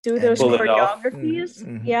do those pull it off. choreographies.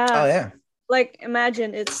 Mhm. Yeah. Oh yeah. Like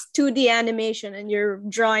imagine it's 2D animation and you're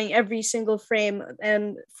drawing every single frame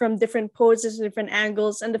and from different poses, different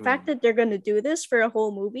angles. And the fact that they're gonna do this for a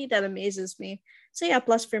whole movie, that amazes me. So yeah,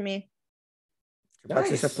 plus for me. Plus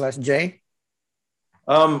is a plus, Jay.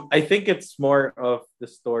 I think it's more of the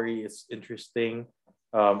story is interesting.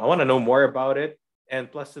 I want to know more about it, and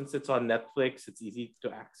plus since it's on Netflix, it's easy to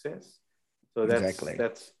access. So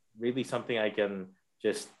that's really something I can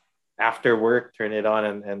just after work turn it on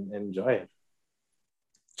and enjoy it.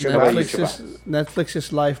 Netflix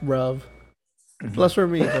is life, bruv. Plus for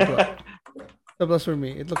me, the plus for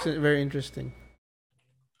me. It looks very interesting.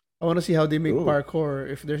 I want to see how they make parkour.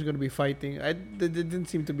 If there's going to be fighting, there didn't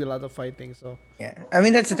seem to be a lot of fighting. So yeah, I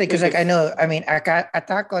mean that's the thing because like I know, I mean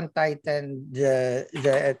Attack on Titan, the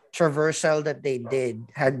traversal that they did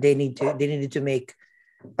they needed to make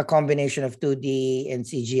a combination of 2D and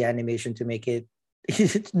CG animation to make it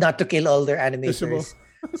not to kill all their animators.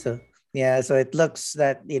 So yeah, so it looks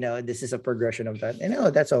that this is a progression of that,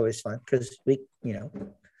 and that's always fun because we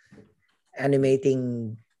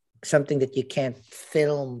animating something that you can't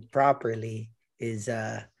film properly is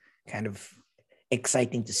kind of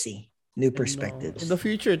exciting to see new perspectives. In the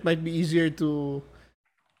future, it might be easier to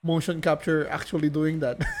motion capture actually doing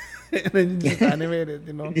that, and then just animate it.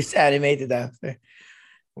 Just animate it after.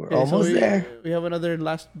 We're almost there. We have another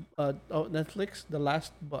last Netflix, The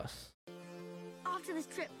Last Bus. After this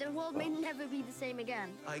trip, the world may never be the same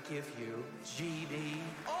again. I give you GD.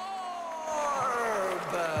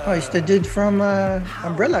 Oh, it's the dude from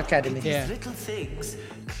Umbrella Academy. These little things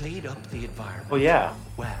clean up the environment. Oh yeah.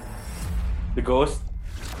 Well, the ghost.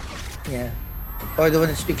 Yeah. Or the one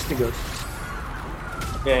that speaks to ghosts.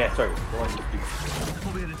 Yeah. Sorry, the one that speaks.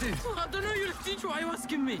 What are we gonna do? I don't know. You're a teacher. Why are you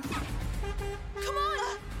asking me? Come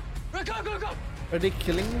on. Go. Are they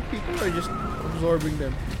killing people or just absorbing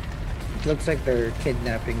them? It looks like they're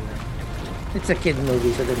kidnapping them. It's a kid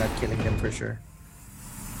movie, so they're not killing them for sure.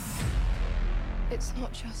 It's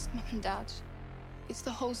not just Mom and Dad. It's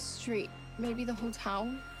the whole street, maybe the whole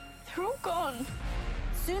town. They're all gone.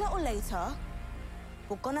 Sooner or later,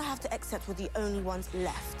 we're gonna have to accept we're the only ones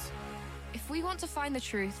left. If we want to find the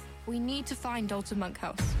truth, we need to find Dalton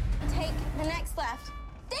Monkhouse. Take the next left.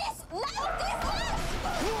 This! No! This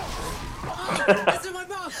left! It's in my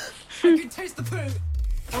mouth. I can taste the poo.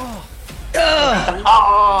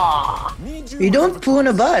 You don't poo on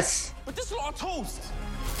a bus. But this is our toast.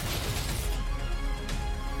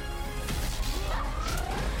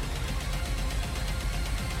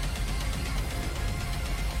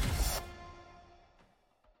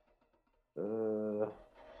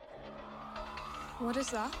 What is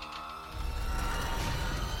that?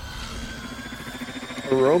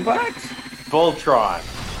 A robot? Voltron.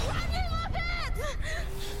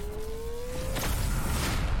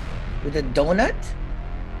 With a donut?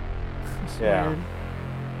 Yeah.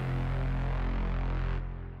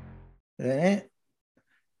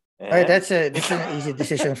 All right, that's an easy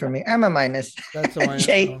decision for me. I'm a minus. That's a minus.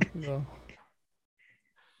 Jay.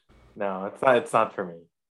 No, it's not for me.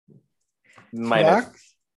 Minus.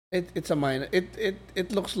 It's a minus.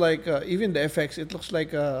 It looks like even the effects. It looks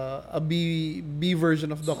like a B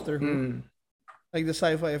version of Doctor Who. Like the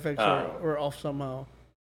sci-fi effects were off somehow.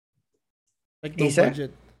 Like no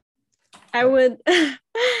budget. I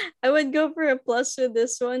would go for a plus with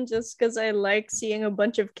this one just because I like seeing a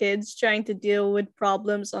bunch of kids trying to deal with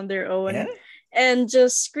problems on their own and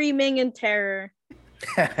just screaming in terror.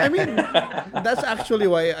 I mean, that's actually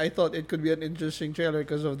why I thought it could be an interesting trailer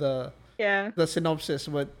because of the synopsis,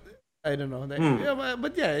 but I don't know. Yeah,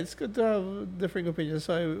 but yeah, it's good to have different opinions.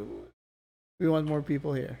 So we want more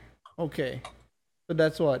people here. Okay, so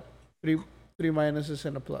that's what three minuses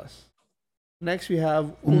and a plus. Next we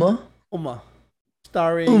have Uma,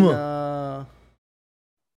 starring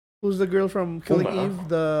who's the girl from Killing Eve?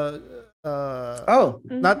 The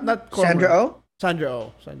not Sandra Oh. Sandra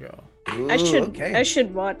Oh. I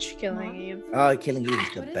should watch Killing Eve. Oh, Killing Eve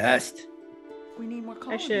is the best. We need more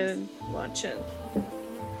I should watch it.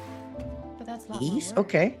 But that's not Beast?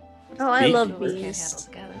 Okay. Oh, I love Beast.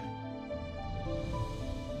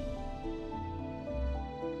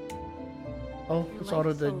 Oh, it's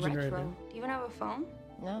auto generated. Do you even have a phone?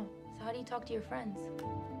 No. So how do you talk to your friends?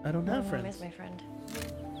 I don't have I friends. miss my friend.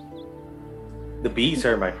 The bees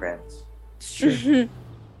are my friends. It's true.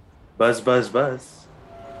 Buzz.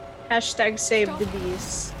 Hashtag save the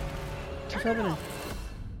bees. What's happening?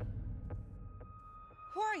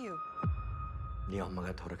 Who are you? 네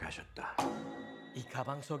엄마가 돌아가셨다. 이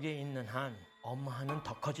가방 속에 있는 한 엄마 한은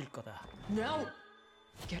더 커질 거다. No!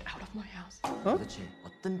 Get out of my house. 도대체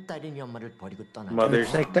어떤 딸이 네 엄마를 버리고 떠나?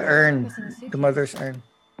 It's like the urn, the mother's urn.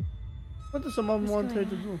 What does the mom want her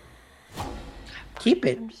to do? Keep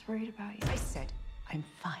it. I'm just worried about you. I said I'm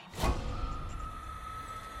fine.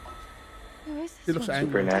 Who is this? She looks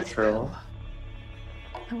angry. Supernatural.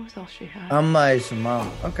 That was all she had. Amma is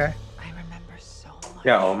mom. Okay. I remember so much.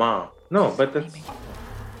 Yeah, Oma. No, but that's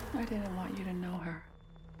I didn't want you to know her.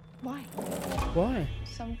 Why? Why?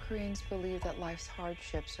 Some Koreans believe that life's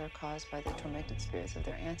hardships are caused by the tormented spirits of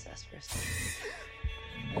their ancestors.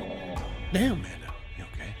 Damn. Amanda, you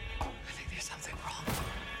okay? I think there's something wrong.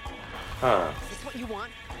 Huh. Is this what you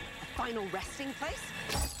want? A final resting place?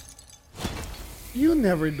 You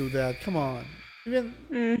never do that. Come on.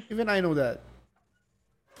 Even I know that.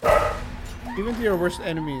 Even to your worst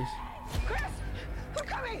enemies.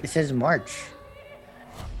 It says March.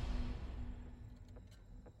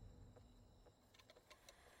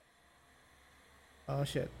 Oh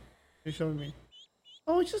shit. You're showing me.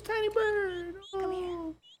 Oh, it's just tiny bird.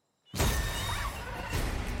 Oh.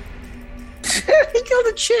 He killed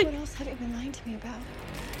a chick. What else had it been lying to me about?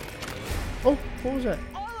 Oh, what was that?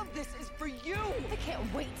 All of this is for you! I can't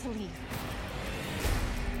wait to leave.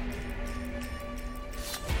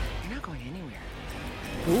 You're not going anywhere.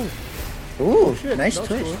 Ooh. Ooh, shit, nice that was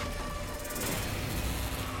twist. cool.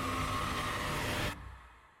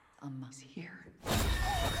 Amma's here.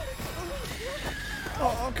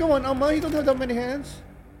 Oh, come on, Amma. You don't have that many hands.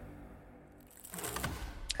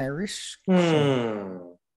 Irish. Hmm.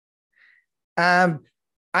 I'm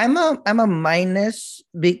a minus,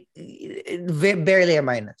 barely a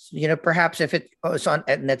minus. You know, perhaps if it's on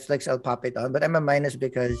at Netflix, I'll pop it on. But I'm a minus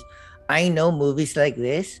because I know movies like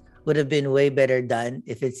this would have been way better done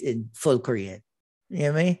if it's in full Korean. You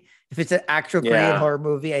know what I mean? If it's an actual Korean horror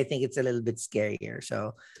movie, I think it's a little bit scarier.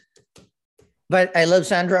 So, but I love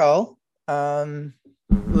Sandra Oh.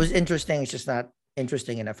 It was interesting. It's just not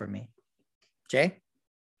interesting enough for me. Jay?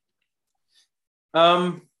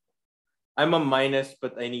 I'm a minus,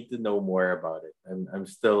 but I need to know more about it.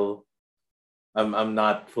 I'm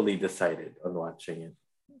not fully decided on watching it.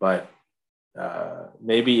 But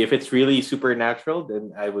maybe if it's really supernatural,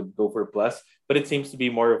 then I would go for plus. But it seems to be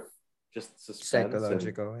more of just suspense,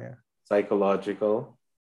 Psychological, psychological.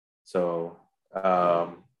 So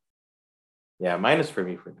minus for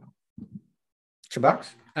me for now.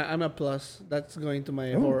 Chabox? I'm a plus. That's going to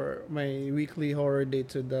my my weekly horror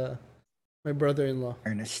date with my brother-in-law.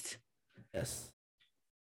 Ernest. Yes.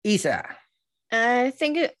 Isa. I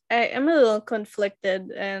think I'm a little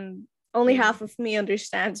conflicted, and only half of me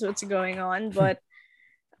understands what's going on. But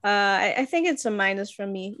I think it's a minus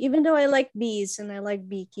from me, even though I like bees and I like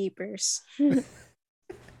beekeepers.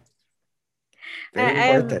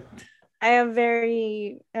 I have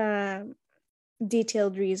very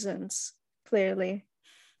detailed reasons, clearly.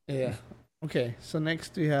 Yeah. Okay. So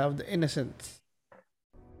next we have The Innocents.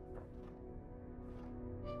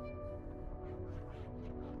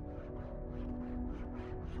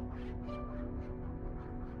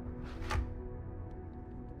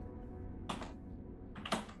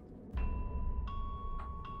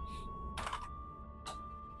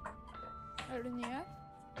 Är du nya?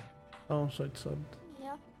 Oh, så ett sånt.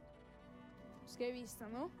 Ja. Ska jag visa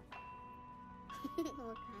nå?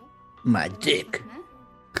 Magic.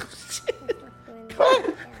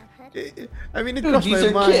 I mean, it crossed my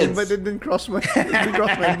mind, but it didn't cross my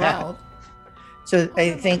mouth. So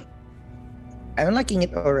I think I'm liking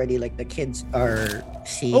it already. Like the kids are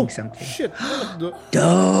seeing something. Shit!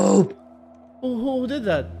 Dope. Who did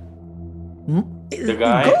that? The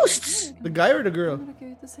guy. Ghosts. The guy or the girl?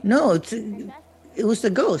 No, it was the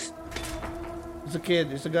ghost. It's a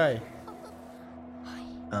kid. It's a guy.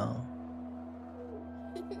 Oh.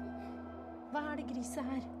 Vad är det grisar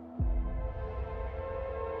här?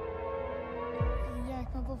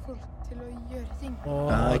 Jäklar vad folk till att göra ting.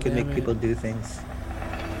 I can make people do things.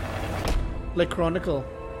 Like Chronicle.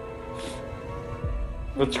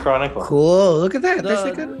 What's Chronicle? Cool. Look at that. There's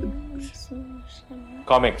like a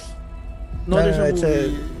comics. No, there's a it's movie.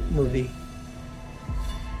 a movie.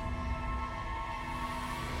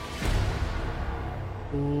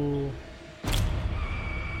 Ooh.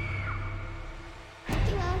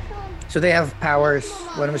 So they have powers.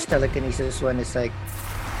 One was telekinesis. One is like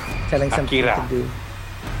telling something Akira. to do.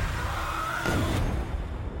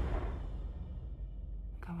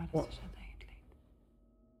 What?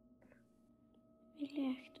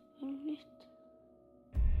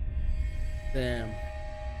 Damn.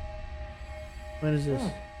 When is this?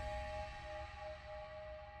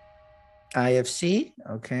 IFC.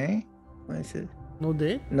 Okay. What is it? No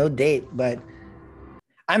date? No date, but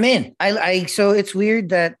I'm in. I so it's weird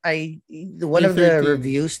that one of the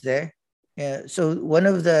reviews there. Yeah. So one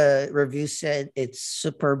of the reviews said it's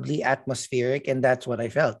superbly atmospheric, and that's what I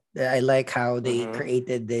felt. I like how they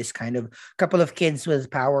created this kind of couple of kids with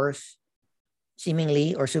powers,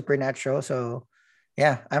 seemingly or supernatural. So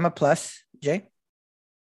yeah, I'm a plus. Jay?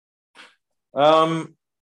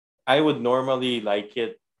 I would normally like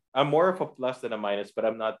it. I'm more of a plus than a minus, but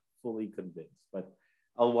I'm not fully convinced. But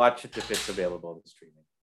I'll watch it if it's available on streaming.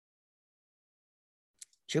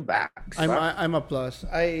 Chewbacca. I'm a plus.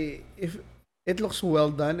 If it looks well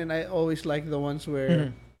done, and I always like the ones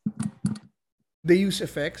where they use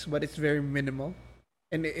effects, but it's very minimal.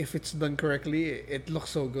 And if it's done correctly, it looks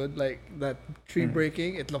so good. Like that tree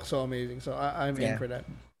breaking, it looks so amazing. So I'm in for that.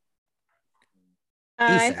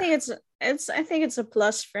 I think it's a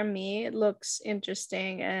plus from me. It looks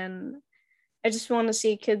interesting, and I just want to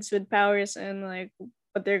see kids with powers and like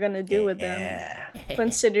what they're gonna do with them,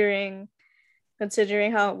 considering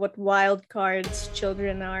what wild cards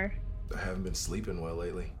children are. I haven't been sleeping well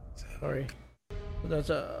lately. Sorry, that's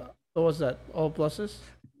what was that? All pluses.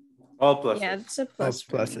 All pluses. Yeah, it's a plus.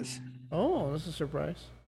 All pluses. Oh, that's a surprise.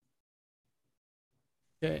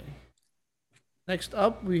 Okay. Next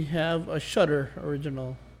up, we have a Shudder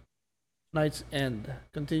original, Night's End.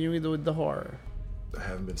 Continuing with the horror. I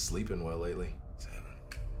haven't been sleeping well lately. 7,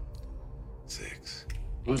 6.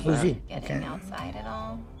 Who's he? Getting outside at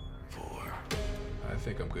all? 4. I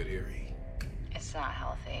think I'm good here. It's not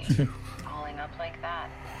healthy. Falling up like that.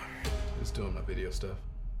 Just doing my video stuff.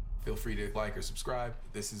 Feel free to like or subscribe.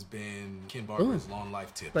 This has been Ken Barber's Long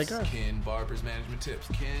Life Tips. Like us. Ken Barber's Management Tips.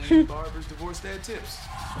 Ken Barber's Divorce Dad Tips.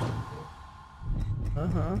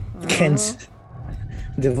 Ken's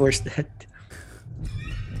Divorce Dad.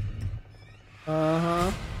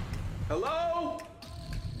 Hello?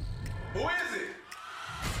 Who is it?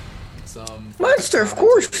 Some Monster, of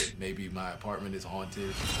course. Maybe my apartment is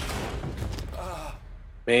haunted.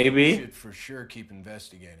 Maybe. Should for sure keep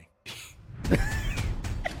investigating.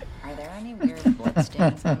 Are there any weird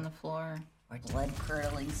bloodstains on the floor? Or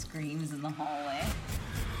blood-curdling screams in the hallway?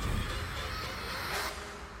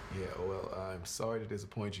 Yeah, well, I'm sorry to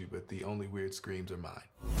disappoint you, but the only weird screams are mine.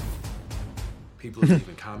 People are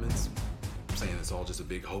leaving comments saying it's all just a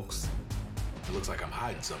big hoax. It looks like I'm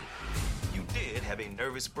hiding something. You did have a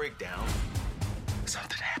nervous breakdown.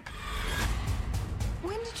 Something happened.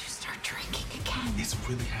 When did you start drinking again? It's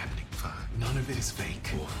really happening. Fine. None of it is fake.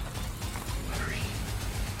 4, 3,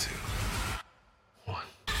 2, 1.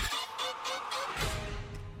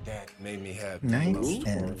 That made me have Nice. the most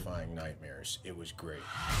horrifying nightmares. It was great.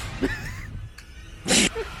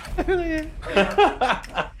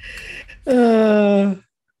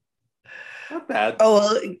 Not bad.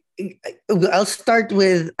 Oh, well, I'll start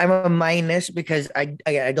with I'm a minus because I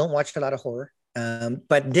don't watch a lot of horror.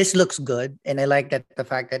 But this looks good, and I like that the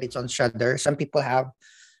fact that it's on Shudder. Some people have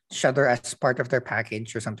Shudder as part of their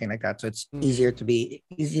package or something like that, so it's easier to be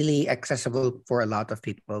easily accessible for a lot of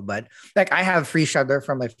people. But like I have free Shudder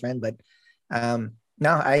from my friend, but no,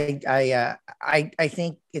 I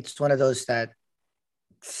think it's one of those that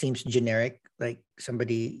seems generic, like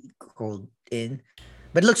somebody called in.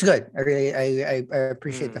 But it looks good. I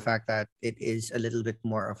appreciate the fact that it is a little bit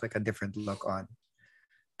more of like a different look on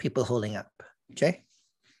people holding up. Jay?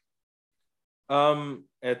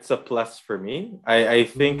 It's a plus for me. I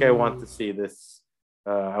think I want to see this.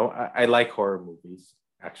 I like horror movies,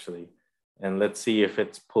 actually. And let's see if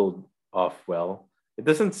it's pulled off well. It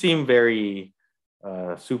doesn't seem very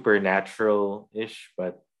supernatural-ish,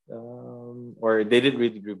 but or they didn't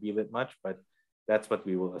really reveal it much, but that's what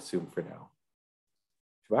we will assume for now.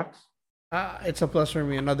 Chewbacca? It's a plus for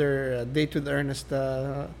me. Another Date with Ernest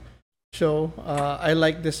show. I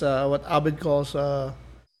like this. What Abed calls.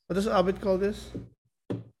 What does Abed call this?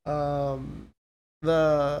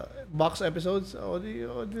 The box episodes. What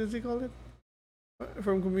does he call it?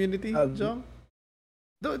 From Community, John?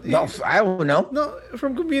 No, I don't know. No,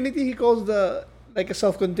 from Community, he calls the like a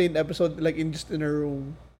self-contained episode, like in just in a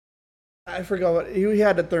room. I forgot what he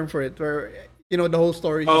had a term for it, where the whole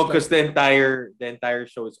story. Oh, because the entire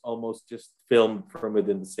show is almost just filmed from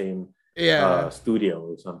within the same studio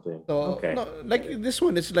or something. So, okay. No, like this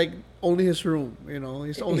one, it's like only his room.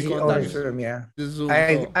 His only His contact. room, yeah. The Zoom,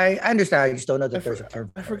 I understand. I just don't know that there's a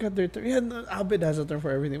term. I forgot their term. Yeah, no, Abed has a term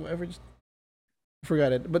for everything. I just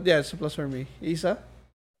forgot it. But yeah, it's a plus for me. Isa?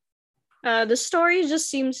 The story just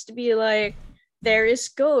seems to be like, there is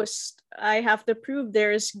ghost. I have to prove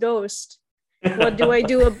there is ghost. What do I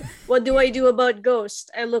do? What do I do about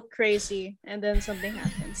ghost? I look crazy, and then something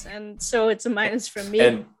happens, and so it's a minus from me.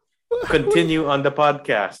 And continue on the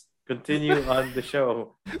podcast. Continue on the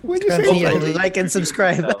show. When you say like and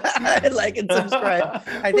subscribe. Like and subscribe.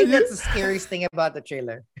 I think that's the scariest thing about the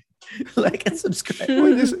trailer. Like and subscribe.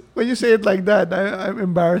 When you say it like that, I'm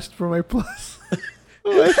embarrassed for my plus.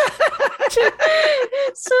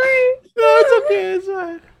 Sorry. No, it's okay. It's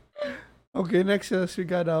fine. Okay, next we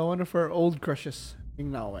got one of our old crushes,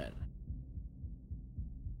 Ming Na Wen.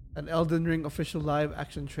 An Elden Ring official live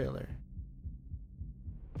action trailer.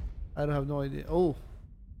 I don't have no idea. Oh,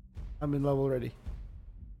 I'm in love already.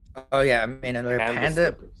 Oh yeah, I mean,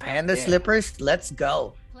 panda slippers. Let's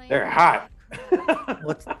go. They're hot.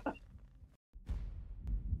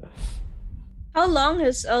 How long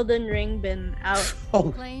has Elden Ring been out?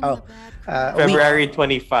 February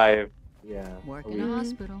 25. Yeah. Work a in a week.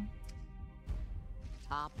 hospital.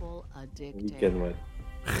 Topple a dictator. Weekend went.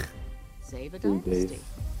 Save a 2 days. dynasty.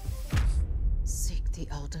 Seek the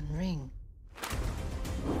Elden Ring.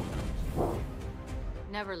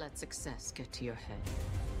 Never let success get to your head.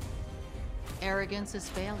 Arrogance is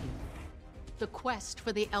failure. The quest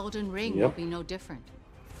for the Elden Ring will Yep. be no different.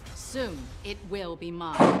 Soon, it will be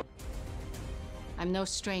mine. I'm no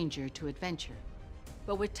stranger to adventure.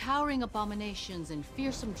 But with towering abominations and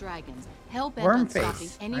fearsome dragons, hell-bent on stopping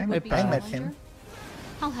Wormface. any I would-be met challenger, him.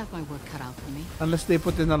 I'll have my work cut out for me. Unless they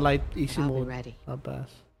put in a light easy I'll be mode. ready. I'll pass.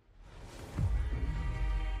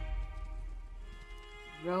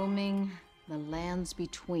 Roaming the lands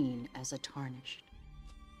between as a tarnished.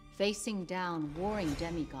 Facing down warring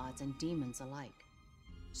demigods and demons alike.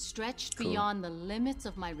 Stretched Cool. beyond the limits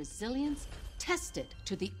of my resilience, tested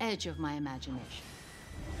to the edge of my imagination.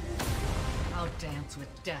 I'll dance with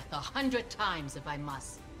death 100 times if I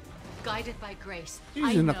must. Guided by grace, He's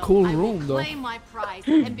I in a know cool I room, will though. claim my prize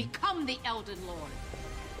and become the Elden Lord.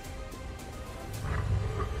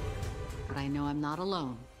 But I know I'm not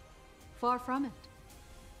alone. Far from it.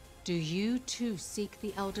 Do you too seek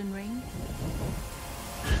the Elden Ring?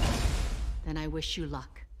 Then I wish you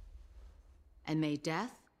luck. And may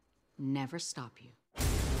death never stop you.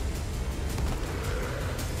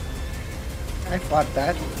 I fought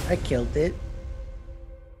that. I killed it.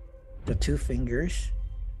 The 2 fingers.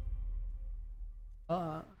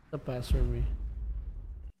 The pass for me.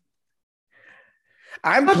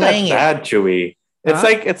 I'm Not playing that it. bad, Chewy. It's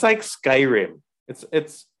Huh? like Skyrim.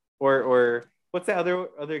 It's or what's the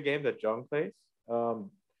other game that John plays?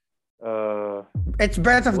 It's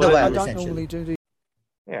Breath of the What? Wild, I don't essentially. do the.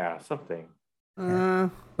 Yeah, something. Wait, are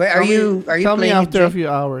Tell me- you Tell me playing it, after a Jake? few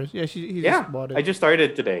hours. Yeah, he Yeah, just bought it. I just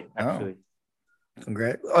started today, actually.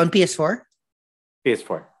 Congrats. On PS4?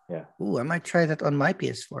 PS4. Yeah. Ooh, I might try that on my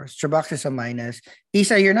PS4. Starbucks is a minus.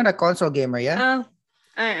 Isa, you're not a console gamer, yeah?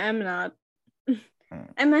 I'm not.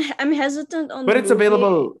 I'm hesitant on. But the it's movie.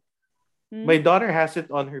 available. Hmm? My daughter has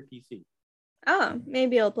it on her PC. Oh,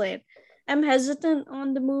 maybe I'll play it. I'm hesitant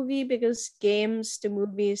on the movie because games to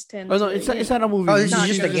movies tend. Oh no, to, it's you it's know- not a movie. Oh, this is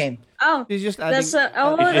He's just a game. Oh, He's just adding. that's a,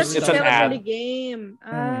 oh, It's that's just- a it's an trailer for ad. the game.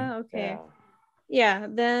 Ah, okay. Yeah,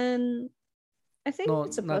 then I think No,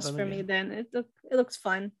 it's a not plus on for the me. game. Then it looks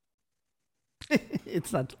fun.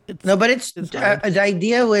 It's not. It's No, but it's hard. the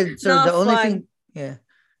idea with Not the only fun. thing, yeah,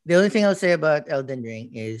 the only thing I'll say about Elden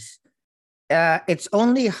Ring is, it's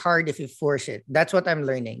only hard if you force it. That's what I'm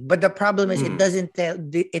learning. But the problem is, it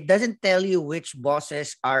doesn't tell you which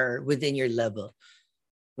bosses are within your level,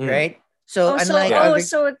 right? So unlike other,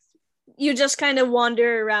 so it's you just kind of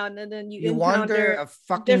wander around and then you wander encounter a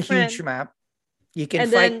fucking different- huge map. You can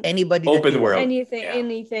and fight then anybody. that Open you world. want.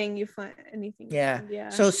 anything you find anything. Yeah. Yeah.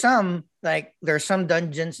 So some there's some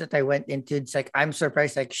dungeons that I went into. It's like I'm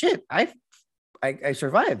surprised. Like shit, I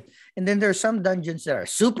survived. And then there's some dungeons that are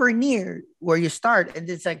super near where you start, and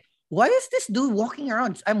it's like, why is this dude walking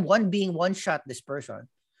around? I'm one shot this person.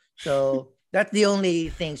 So that's the only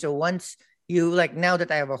thing. So once you now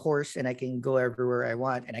that I have a horse and I can go everywhere I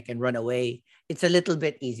want and I can run away, it's a little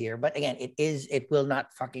bit easier. But again, it will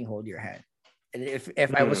not fucking hold your hand. And if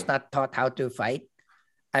I was not taught how to fight,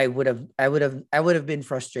 I would have been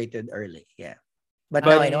frustrated early. Yeah. But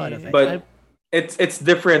now I know how to fight. But it's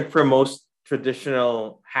different from most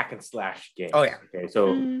traditional hack and slash games. Oh, yeah. Okay,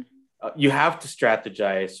 so you have to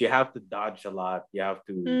strategize. You have to dodge a lot. You have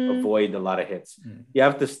to avoid a lot of hits. You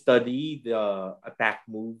have to study the attack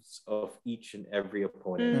moves of each and every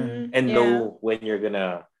opponent and know when you're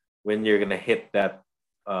gonna hit that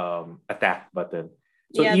attack button.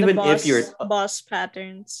 So yeah, even the boss, if you're boss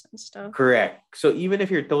patterns and stuff. correct, so even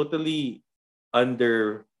if you're totally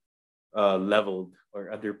under leveled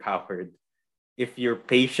or underpowered, if you're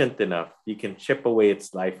patient enough, you can chip away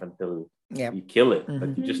its life until you kill it.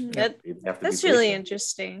 But you just you have to That's be really patient.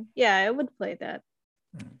 interesting. Yeah, I would play that.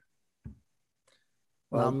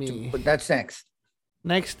 Well, me. but that's next.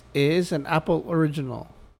 Next is an Apple original.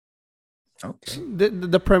 Okay.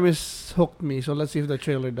 The premise hooked me, so let's see if the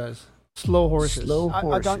trailer does. Slow horses.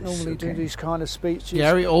 I don't normally do these kind of speeches.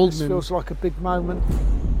 Gary This Oldman. feels like a big moment.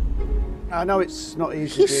 I know it's not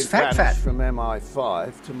easy He's being fat. banished from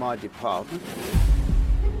MI5 to my department,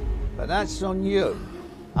 but that's on you.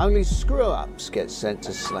 Only screw-ups get sent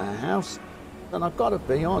to Slayer House, and I've got to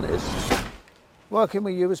be honest, working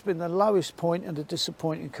with you has been the lowest point in a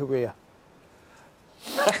disappointing career.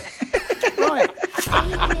 Right.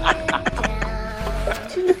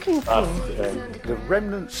 What are you looking for? Okay. The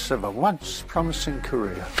remnants of a once promising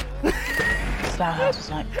career. Slough House is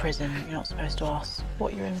like prison. You're not supposed to ask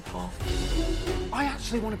what you're in for. I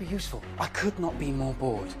actually want to be useful. I could not be more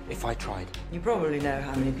bored if I tried. You probably know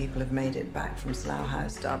how many people have made it back from Slough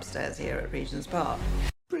House to upstairs here at Regent's Park.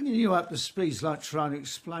 Bringing you up to speed's like trying to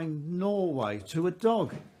explain Norway to a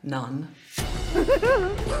dog. None.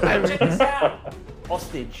 Check this out.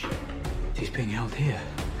 Hostage. He's being held here.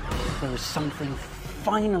 There is something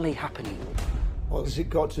finally happening. What's it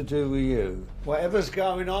got to do with you? Whatever's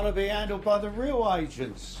going on will be handled by the real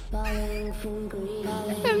agents.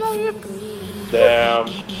 Damn.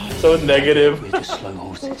 So negative. We're just slow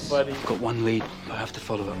horses. Funny. Got one lead. I have to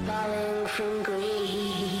follow them.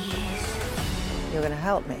 You're going to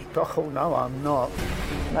help me? Oh, no, I'm not.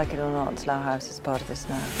 Like it or not, Slough House is part of this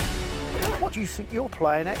now. What do you think you're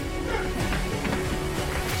playing at?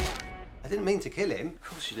 I didn't mean to kill him. Of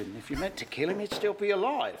course you didn't. If you meant to kill him, he'd still be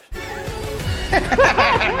alive.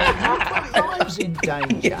 Lives in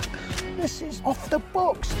danger. This is off the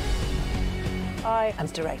books. I am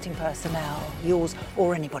directing personnel, yours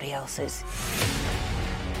or anybody else's.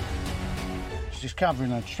 She's just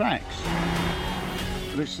covering her tracks.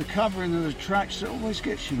 But it's the covering of the tracks that always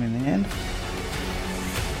gets you in the end.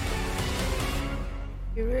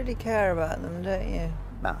 You really care about them, don't you?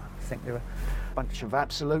 No, I think they're a bunch of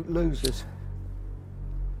absolute losers.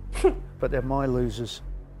 But they're my losers.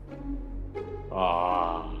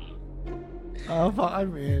 Ah. Oh,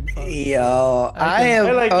 fine, man. Fine. Yo, I am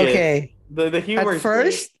I like okay. The humor. At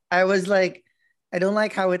first, I was like, I don't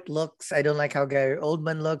like how it looks. I don't like how Gary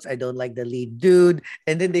Oldman looks. I don't like the lead dude.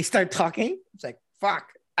 And then they start talking. It's like, fuck,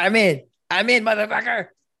 I'm in, motherfucker.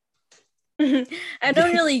 I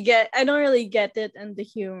don't really get it and the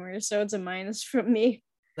humor, so it's a minus from me.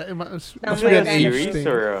 It must Is be it an a age series thing.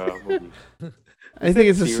 or a movie? I think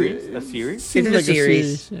it's a series. series. A series? Seems It's like a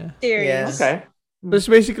series. Yeah. Series. Yes. Okay. So it's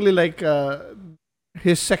basically like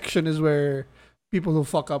his section is where people who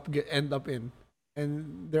fuck up end up in,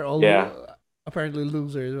 and they're all apparently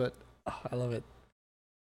losers. But I love it.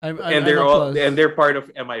 They're part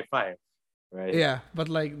of MI5, right? Yeah, but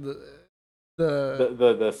like the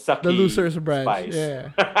sucky the losers branch. spice. Yeah.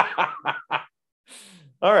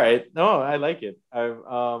 All right. No, I like it. I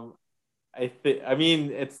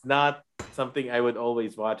mean, it's not something I would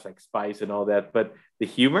always watch, like Spice and all that, but the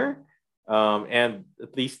humor, and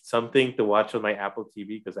at least something to watch on my Apple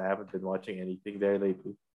TV, because I haven't been watching anything there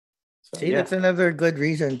lately. So, See, that's another good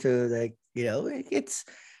reason to, like, we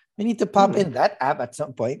need to pop in that app at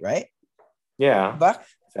some point, right? Yeah. But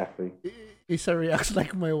exactly. Isa reacts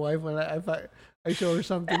like my wife when I show her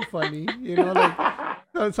something funny,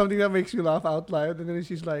 like something that makes you laugh out loud, and then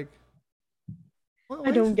she's like,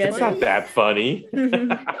 I don't get It's it. not that funny.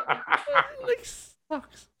 Like,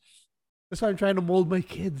 sucks. That's why I'm trying to mold my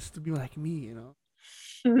kids to be like me,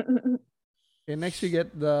 Okay, next we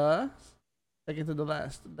get the second to the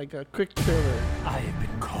last, like a quick trailer. I have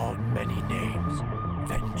been called many names.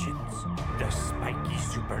 Vengeance, the spiky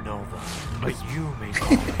supernova. But you may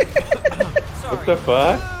call me. What the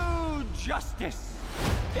fuck? Blue Justice.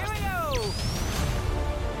 Here we go.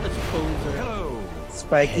 Let's pose Hello.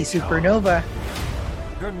 Spiky Supernova.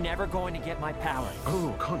 You're never going to get my power. Oh,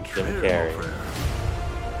 Jim contrary. Carrey.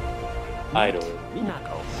 Idol.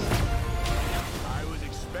 Knuckles. I was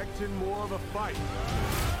expecting more of a fight.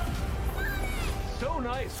 So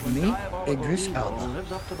nice when Me? Diabolical Idris Evil Elba.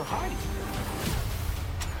 lives up to the hype.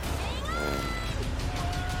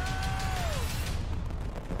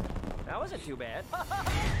 That wasn't too bad.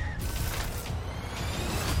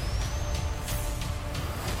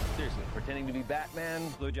 Seriously, pretending to be Batman,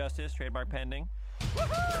 Blue Justice, trademark pending.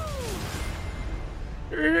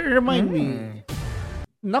 Remind me,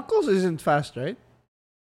 Knuckles isn't fast, right?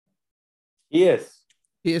 He is.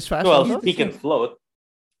 He is fast. Well, also? he can float.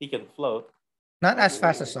 He can float. Not as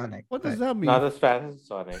fast as Sonic. What does but- that mean? Not as fast as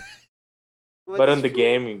Sonic. But on the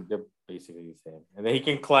game, they're basically the same. And then he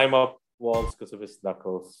can climb up walls because of his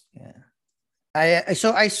knuckles. Yeah. I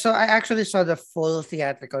actually saw the full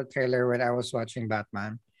theatrical trailer when I was watching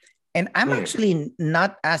Batman. And I'm actually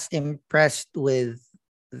not as impressed with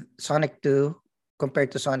Sonic 2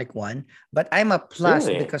 compared to Sonic 1, but I'm a plus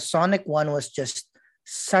Really? because Sonic 1 was just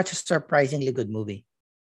such a surprisingly good movie.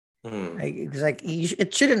 Like, it's like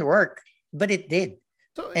it shouldn't work, but it did.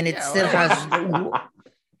 And it still has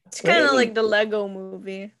It's kind of like the Lego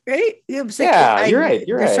movie. right? Yeah, it's like, Yeah, you're right,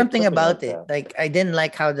 you're there's right. something Something about like it. that. Like I didn't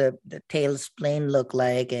like how the Tails plane looked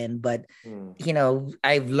like, but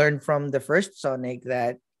I've learned from the first Sonic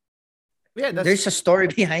that there's a story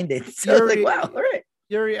behind it. So Your like, re- wow, all right.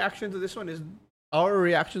 Your reaction to this one is our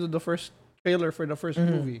reaction to the first trailer for the first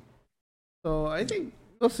movie. So I think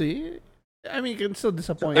We'll see. I mean, it can still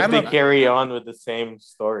disappoint. If they carry on with the same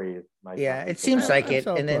story, it might Yeah, not be it so seems bad. like it,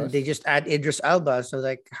 and then they just add Idris Elba. So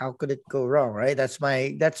like, how could it go wrong, right? That's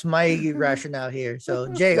my rationale here. So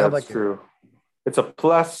Jay, how about That's true. It's a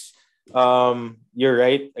plus. You're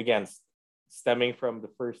right. Again, stemming from the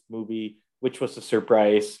first movie, which was a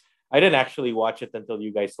surprise. I didn't actually watch it until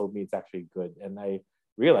you guys told me it's actually good, and I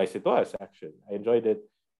realized it was actually. I enjoyed it,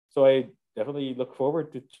 so I definitely look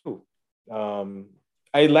forward to two.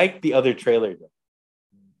 I like the other trailer though,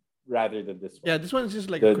 rather than this one. Yeah, this one's just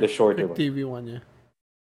like the a quick, shorter quick one. TV one. Yeah,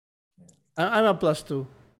 I'm a plus 2.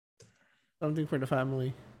 Something for the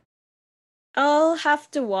family. I'll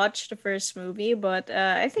have to watch the first movie, but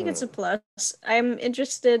I think it's a plus. I'm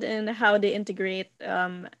interested in how they integrate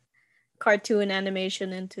cartoon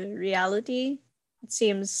animation into reality. It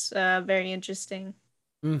seems very interesting.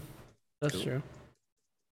 That's true.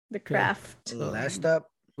 The craft.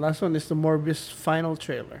 Last one is the Morbius final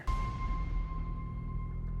trailer.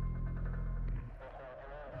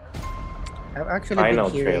 I've actually Final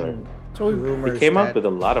been hearing trailer. So rumors They came out that- with a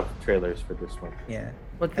lot of trailers for this one. Yeah.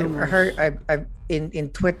 What I've rumors? heard. I've in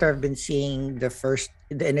Twitter. I've been seeing the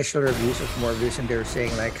initial reviews of Morbius, and they were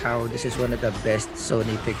saying like how this is one of the best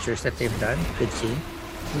Sony pictures that they've done. Good scene.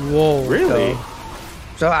 Whoa! Really?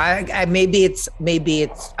 So I maybe it's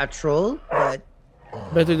a troll, but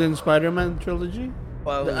Better than Spider-Man trilogy?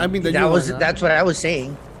 well, I mean, the that new was one, huh? that's what I was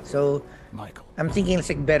saying. So I'm thinking it's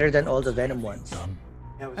like better than all the Venom ones.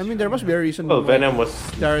 I mean, there must be a reason. Well, why Venom was-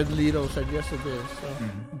 Jared Leto said yes to this. So.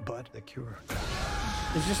 But the cure.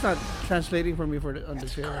 It's just not translating for me on the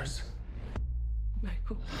trailer.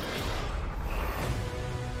 Michael.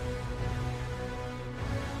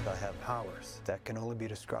 I have powers that can only be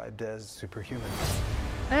described as superhuman.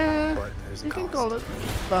 But there's a you can cost. call it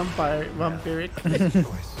vampiric.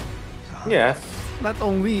 Yeah. Not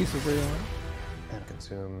only superhuman. And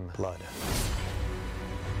consume blood.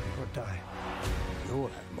 Or die. We all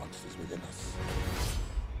have monsters within us.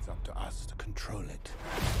 It's up to us to control it.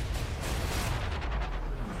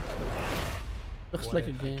 Looks like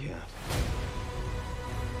a game.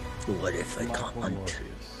 What if I can't?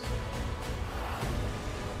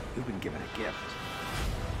 You've been given a gift.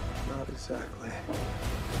 Not exactly.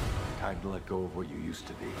 Time to let go of what you used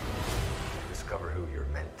to be. Discover who you're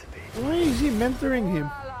meant to be. Why is he mentoring him?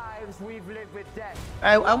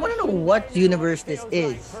 I want to know what universe this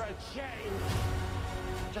is.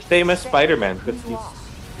 Same as Spider-Man, because he's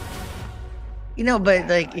But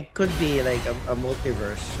like it could be like a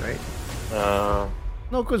multiverse, right?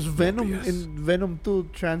 No, because Venom in Venom 2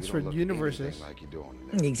 transferred universes.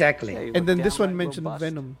 Exactly. And then this one mentioned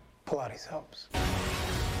Venom. Pilates helps.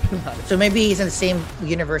 So maybe he's in the same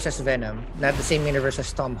universe as Venom, not the same universe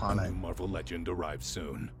as Tom Holland. Marvel Legend arrives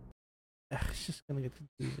soon. It's just gonna get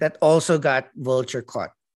confusing. That also got Vulture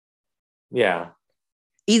caught. yeah.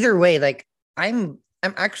 Either way, like I'm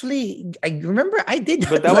actually I remember I did.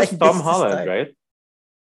 But that like was Tom this to Holland, start. right?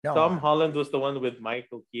 No. Tom Holland was the one with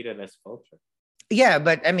Michael Keaton as Vulture. Yeah,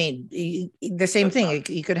 but I mean the same thing.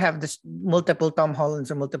 You could have this multiple Tom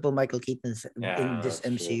Hollands or multiple Michael Keatons in this that's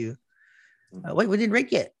MCU. Wait, we didn't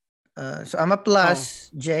rate yet. So I'm a plus,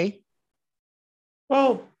 Jay.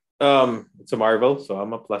 Well, it's a Marvel, so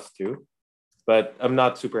I'm a +2, but I'm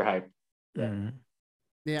not super hyped.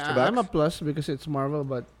 Yeah, Chubax? I'm a plus because it's Marvel,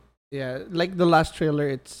 but yeah, like the last trailer,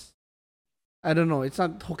 it's I don't know, it's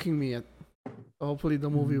not hooking me yet. Hopefully the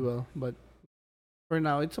movie will, but for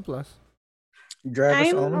now it's a plus. Drive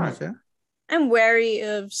us I'm- home, sir. I'm wary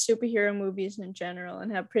of superhero movies in general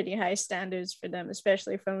and have pretty high standards for them,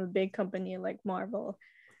 especially from a big company like Marvel.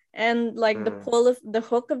 And like the pull of the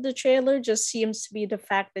hook of the trailer just seems to be the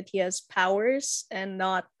fact that he has powers and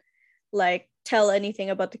not like tell anything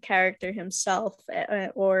about the character himself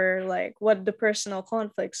or like what the personal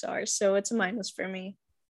conflicts are. So it's a minus for me.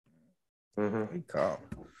 Good call.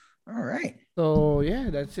 All right. So yeah,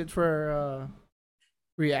 that's it for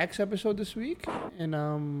Reacts episode this week,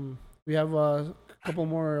 and we have a couple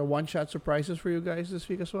more one-shot surprises for you guys this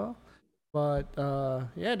week as well. But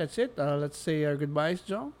yeah, that's it. Let's say our goodbyes,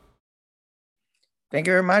 John. Thank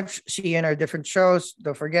you very much. See you in our different shows.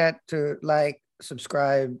 Don't forget to like,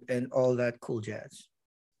 subscribe, and all that cool jazz.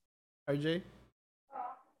 RJ.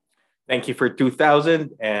 Thank you for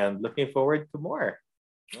 2000 and looking forward to more.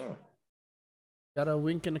 Got a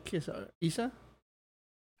wink and a kiss. Isa?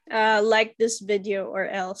 Like this video or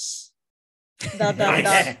else. ...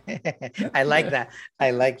 I like that.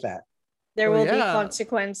 I like that. There Oh, will be yeah.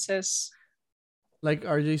 consequences. Like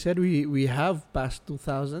RJ said, we have passed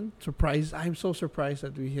 2,000. Surprised! I'm so surprised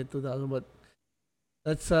that we hit 2,000. But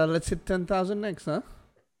let's hit 10,000 next, huh?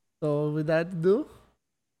 So with that to do,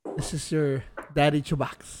 this is your Daddy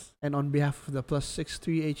Chubax. And on behalf of the plus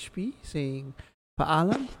 63 HP, saying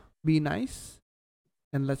paalam, be nice,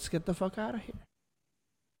 and let's get the fuck out of here.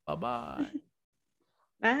 Bye-bye.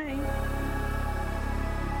 Bye.